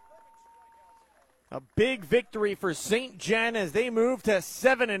 5-2. A big victory for St. Gen as they move to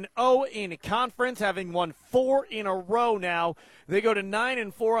 7-0 in conference, having won 4 in a row now. They go to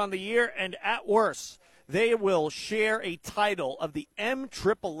 9-4 on the year, and at worst, they will share a title of the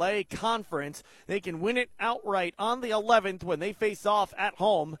MAAA Conference. They can win it outright on the 11th when they face off at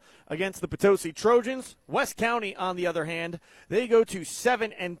home against the Potosi Trojans. West-County, on the other hand, they go to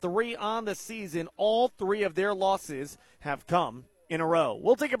 7-3 on the season. All 3 of their losses have come in a row.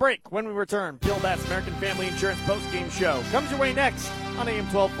 We'll take a break. When we return, Bill Bass American Family Insurance postgame show comes your way next on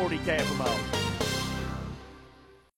AM 1240 KFMO.